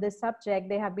also on this subject,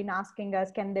 they have been asking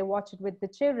us, can they watch it with the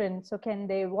children? So can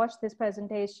they watch this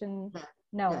presentation?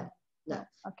 No.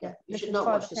 Okay. No, you should not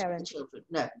watch this with the children.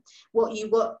 No.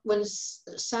 When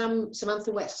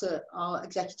Samantha Wexler, our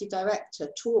executive director,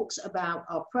 talks about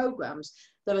our programs,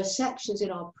 there are sections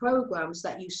in our programs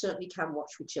that you certainly can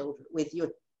watch with children, with your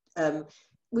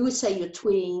we would say your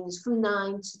tweens from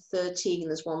 9 to 13.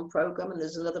 There's one program, and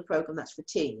there's another program that's for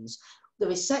teens. There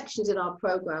are sections in our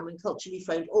program in Culture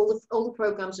Reframed. All the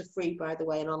programs are free, by the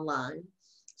way, and online,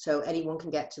 so anyone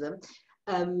can get to them.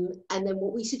 And then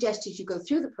what we suggest is you go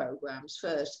through the programs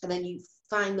first, and then you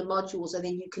find the modules, and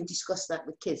then you can discuss that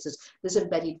with kids. There's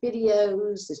embedded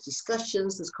videos, there's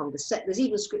discussions, there's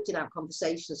even scripted out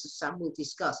conversations that Sam will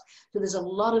discuss. So there's a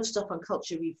lot of stuff on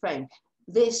Culture Reframed.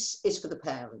 This is for the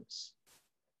parents,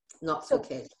 not for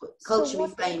kids. But Culture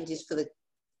Reframed is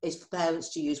for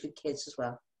parents to use with kids as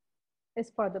well.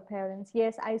 It's for the parents.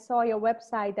 Yes, I saw your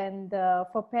website, and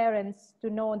for parents to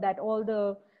know that all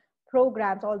the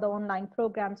programs, all the online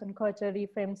programs on Culture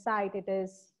Reframed site, it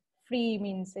is free,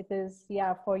 means it is,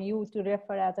 yeah, for you to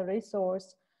refer as a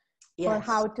resource for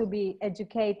how to be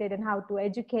educated and how to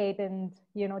educate and,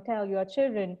 you know, tell your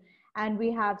children. And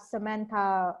we have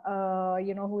Samantha,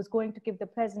 you know, who's going to give the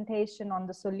presentation on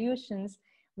the solutions.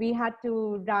 We have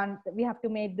to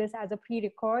make this as a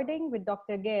pre-recording with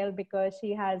Dr. Gail, because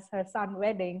she has her son's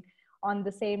wedding on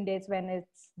the same days when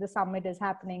the summit is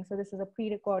happening. So this is a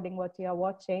pre-recording what you are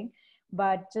watching.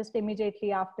 But just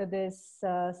immediately after this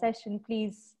session,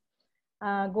 please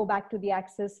go back to the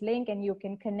Access link, and you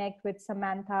can connect with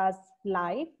Samantha's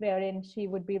live, wherein she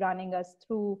would be running us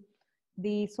through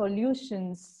the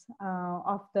solutions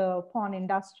of the porn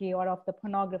industry or of the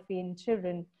pornography in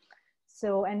children.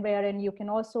 So, and wherein you can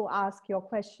also ask your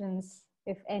questions,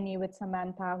 if any, with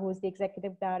Samantha, who is the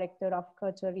executive director of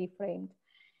Culture Reframed.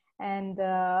 And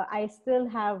I still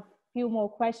have few more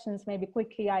questions. Maybe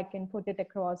quickly I can put it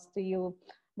across to you,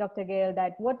 Dr. Gail,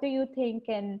 that what do you think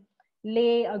can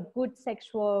lay a good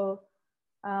sexual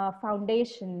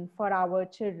foundation for our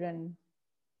children?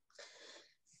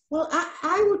 Well,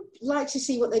 I would like to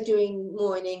see what they're doing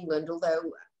more in England, although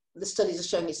the studies are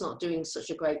showing it's not doing such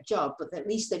a great job, but at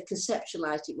least they've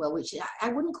conceptualized it well, which I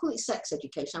wouldn't call it sex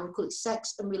education. I would call it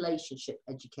sex and relationship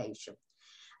education.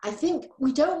 I think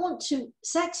we don't want to,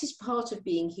 sex is part of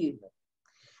being human.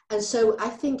 And so I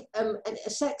think a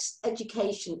sex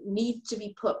education needs to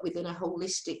be put within a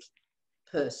holistic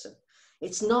person.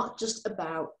 It's not just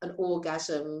about an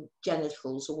orgasm,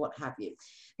 genitals, or what have you.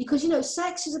 Because, you know,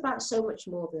 sex is about so much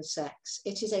more than sex.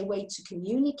 It is a way to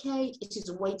communicate. It is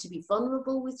a way to be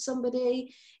vulnerable with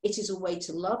somebody. It is a way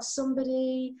to love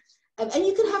somebody. And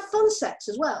you can have fun sex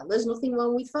as well. There's nothing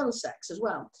wrong with fun sex as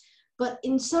well. But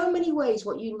in so many ways,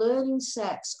 what you learn in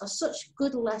sex are such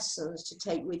good lessons to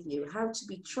take with you. How to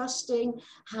be trusting,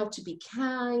 how to be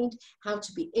kind, how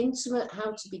to be intimate,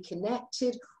 how to be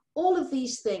connected, all of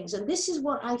these things. And this is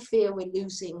what I fear we're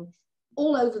losing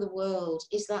all over the world,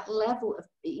 is that level of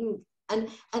being. And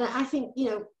I think,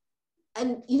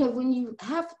 when you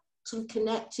have sort of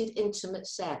connected, intimate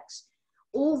sex,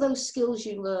 all those skills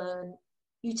you learn,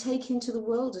 you take into the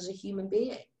world as a human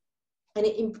being. And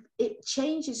it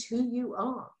changes who you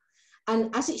are,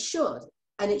 and as it should,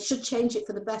 and it should change it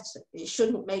for the better. It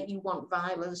shouldn't make you want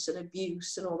violence and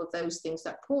abuse and all of those things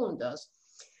that porn does.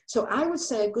 So I would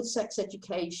say a good sex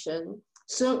education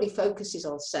certainly focuses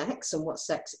on sex and what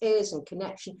sex is and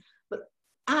connection, but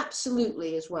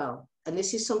absolutely as well, and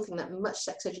this is something that much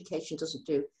sex education doesn't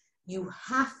do, you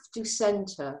have to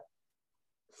center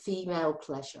female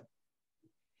pleasure,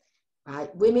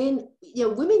 right? Women,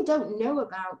 women don't know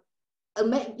about,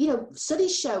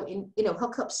 studies show in,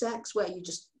 hookup sex, where you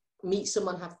just meet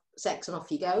someone, have sex, and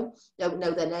off you go, don't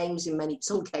know their names in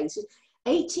some cases.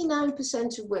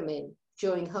 89% of women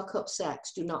during hookup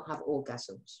sex do not have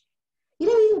orgasms. You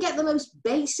don't even get the most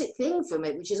basic thing from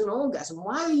it, which is an orgasm.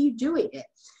 Why are you doing it?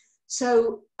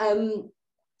 So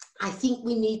I think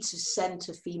we need to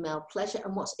center female pleasure.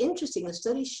 And what's interesting, the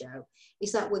studies show,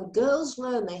 is that when girls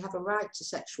learn they have a right to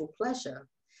sexual pleasure,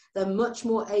 they're much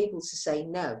more able to say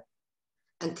no.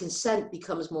 And consent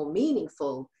becomes more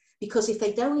meaningful, because if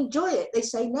they don't enjoy it, they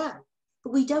say no.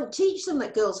 But we don't teach them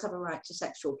that girls have a right to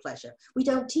sexual pleasure. We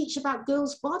don't teach about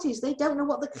girls' bodies. They don't know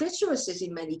what the clitoris is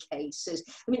in many cases.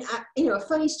 I mean, a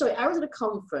funny story. I was at a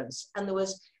conference and there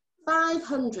was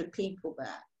 500 people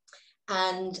there.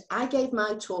 And I gave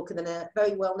my talk, and then a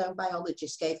very well-known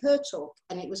biologist gave her talk,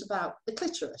 and it was about the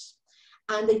clitoris.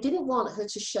 And they didn't want her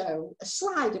to show a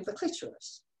slide of the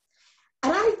clitoris.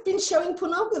 And I've been showing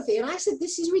pornography, and I said,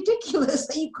 this is ridiculous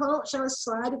that you can't show a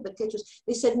slide of the clitoris.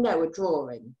 They said, no, a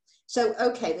drawing. So,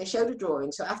 okay, they showed a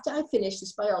drawing. So after I finished,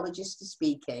 this biologist is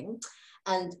speaking,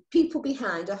 and people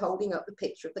behind are holding up the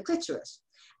picture of the clitoris.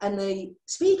 And the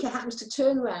speaker happens to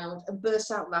turn around and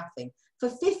burst out laughing. For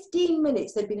 15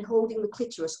 minutes, they'd been holding the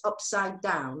clitoris upside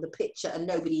down, the picture, and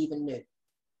nobody even knew.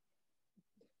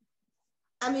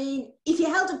 I mean, if you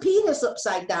held a penis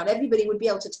upside down, everybody would be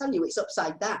able to tell you it's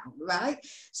upside down, right?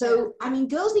 So, I mean,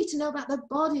 girls need to know about their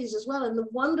bodies as well, and the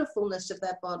wonderfulness of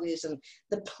their bodies, and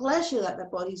the pleasure that their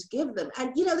bodies give them.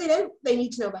 And, they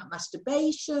need to know about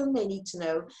masturbation. They need to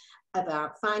know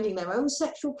about finding their own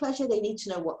sexual pleasure. They need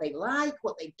to know what they like,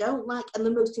 what they don't like. And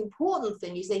the most important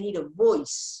thing is they need a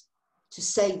voice to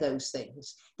say those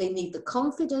things. They need the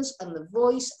confidence and the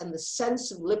voice and the sense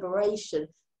of liberation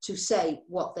to say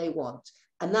what they want.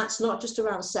 And that's not just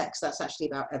around sex, that's actually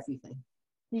about everything.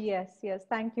 Yes, yes.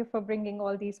 Thank you for bringing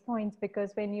all these points,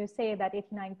 because when you say that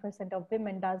 89% of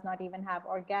women does not even have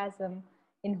orgasm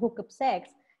in hookup sex,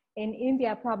 in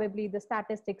India, probably the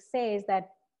statistics says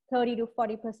that 30 to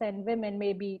 40% women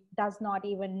maybe does not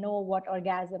even know what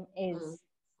orgasm is.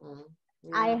 Mm-hmm.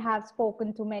 Yeah. I have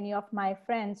spoken to many of my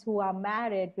friends who are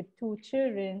married with 2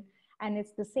 children, and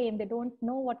it's the same. They don't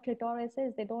know what clitoris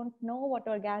is. They don't know what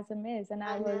orgasm is. And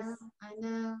I know.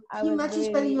 Can you imagine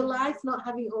spending your life not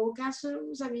having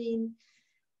orgasms? I mean,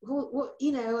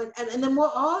 and then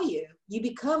what are you? You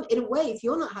become, in a way, if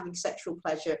you're not having sexual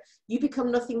pleasure, you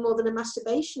become nothing more than a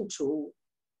masturbation tool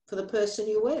for the person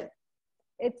you're with.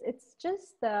 It's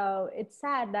just, it's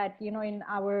sad that, in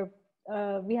our,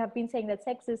 we have been saying that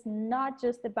sex is not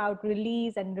just about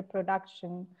release and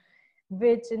reproduction,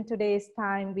 which in today's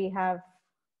time we have,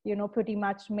 pretty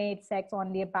much made sex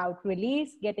only about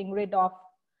release, getting rid of,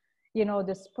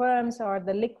 the sperms or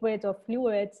the liquids or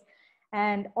fluids,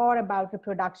 or about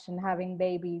reproduction, having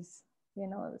babies,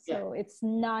 so It's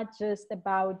not just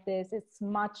about this, it's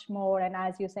much more. And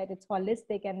as you said, it's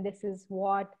holistic. And this is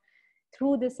what,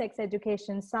 through the Sex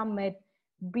Education Summit,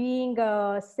 being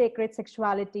a sacred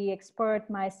sexuality expert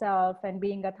myself and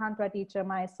being a Tantra teacher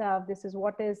myself, this is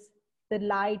what is the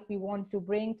light we want to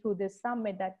bring through this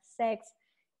summit, that sex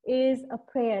is a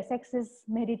prayer, sex is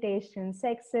meditation,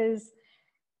 sex is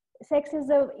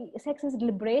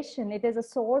liberation. It is a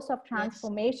source of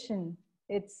transformation.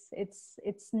 Yes.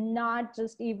 It's not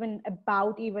just even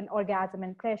about even orgasm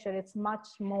and pleasure. It's much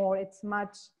more. It's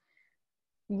much,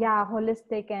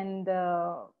 holistic, and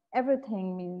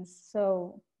everything means.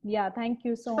 So thank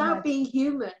you so much. It's about being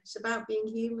human. It's about being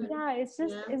human. Yeah, it's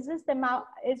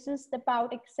just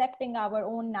about accepting our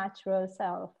own natural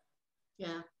self.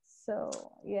 Yeah. So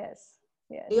yes.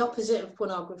 The opposite of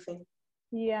pornography.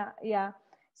 Yeah.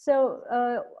 So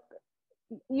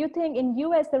you think in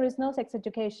US there is no sex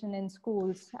education in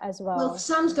schools as well? Well,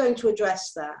 Sam's going to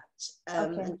address that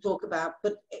and talk about,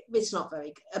 but it's not very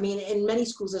good. I mean, in many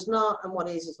schools there's not, and what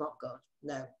is not good.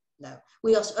 No.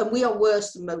 We are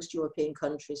worse than most European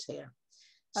countries here.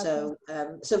 So,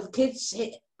 so kids,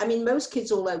 I mean, most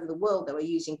kids all over the world though are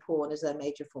using porn as their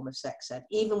major form of sex ed,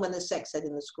 even when there's sex ed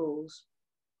in the schools.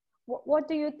 What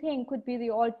do you think could be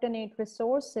the alternate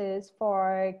resources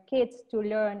for kids to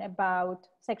learn about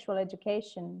sexual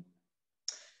education?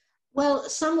 Well,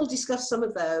 Sam will discuss some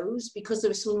of those, because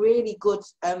there is some really good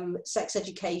sex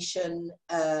education.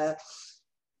 I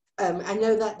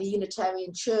know that the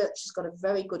Unitarian Church has got a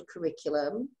very good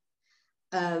curriculum.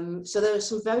 So there are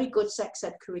some very good sex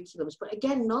ed curriculums, but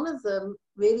again, none of them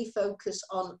really focus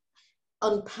on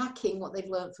unpacking what they've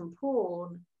learned from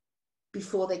porn.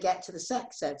 before they get to the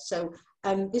sex ed. So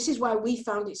this is why we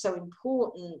found it so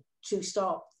important to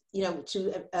start, you know,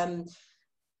 to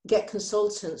get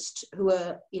consultants who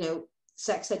are, you know,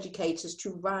 sex educators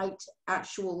to write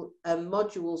actual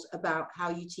modules about how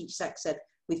you teach sex ed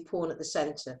with porn at the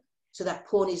center, so that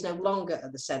porn is no longer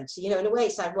at the center. You know, in a way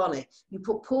it's ironic. You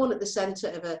put porn at the center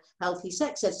of a healthy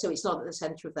sex ed, so it's not at the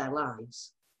center of their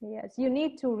lives. Yes, you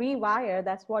need to rewire.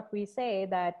 That's what we say,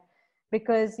 that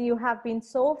because you have been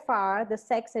so far, the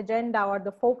sex agenda or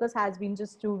the focus has been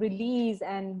just to release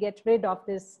and get rid of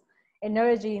this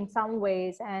energy in some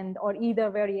ways, and or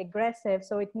either very aggressive.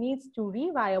 So it needs to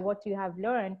rewire what you have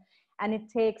learned, and it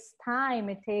takes time.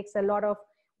 It takes a lot of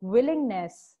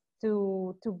willingness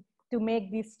to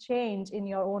make this change in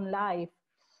your own life.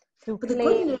 To But the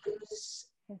play. good news,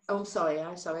 Yes. oh, I'm sorry,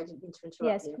 I didn't mean to interrupt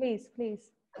Yes, you. please,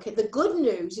 please. Okay, the good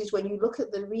news is when you look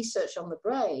at the research on the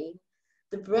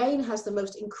brain has the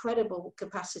most incredible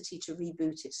capacity to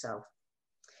reboot itself.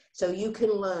 So you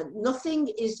can learn. Nothing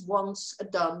is once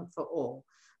done for all.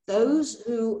 Those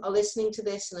who are listening to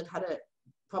this and have had a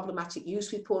problematic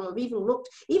use with porn, or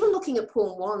even looking at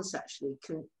porn once actually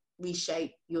can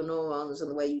reshape your neurons and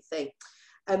the way you think.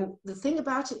 The thing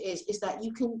about it is that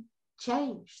you can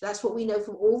change. That's what we know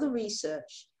from all the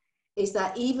research, is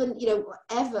that even, you know,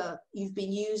 whatever you've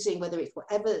been using, whether it's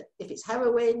whatever, if it's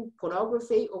heroin,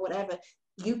 pornography, or whatever,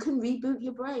 you can reboot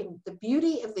your brain. The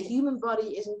beauty of the human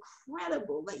body is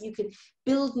incredible, that you can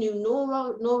build new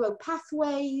neuro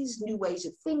pathways, new ways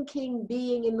of thinking,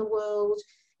 being in the world.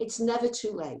 It's never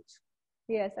too late.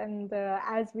 Yes, and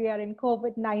as we are in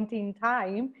COVID-19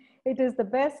 time, it is the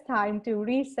best time to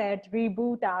reset,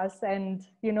 reboot us, and,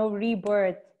 you know,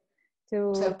 rebirth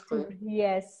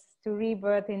yes, to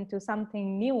rebirth into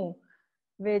something new,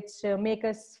 which make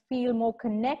us feel more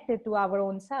connected to our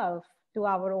own self, to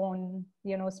our own,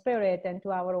 you know, spirit, and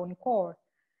to our own core.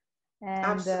 And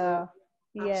Absolutely.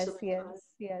 yes, Absolutely.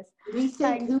 yes.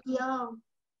 Rethink who we are.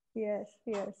 Yes.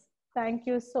 Thank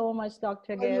you so much,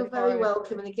 Dr. Oh, Gail. you're very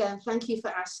welcome. And again, thank you for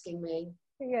asking me.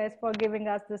 Yes, for giving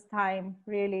us this time.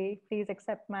 Really, please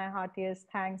accept my heartiest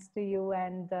thanks to you.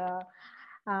 And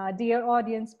dear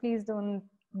audience, please don't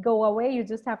go away. You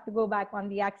just have to go back on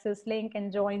the Access link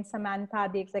and join Samantha,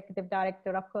 the Executive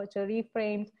Director of Culture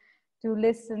Reframed, to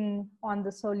listen on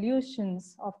the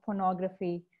solutions of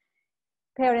pornography.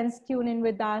 Parents, tune in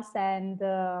with us, and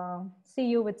see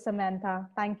you with Samantha.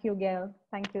 Thank you, Gail.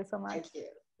 Thank you so much. Thank you.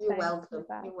 You're welcome.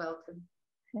 You're welcome.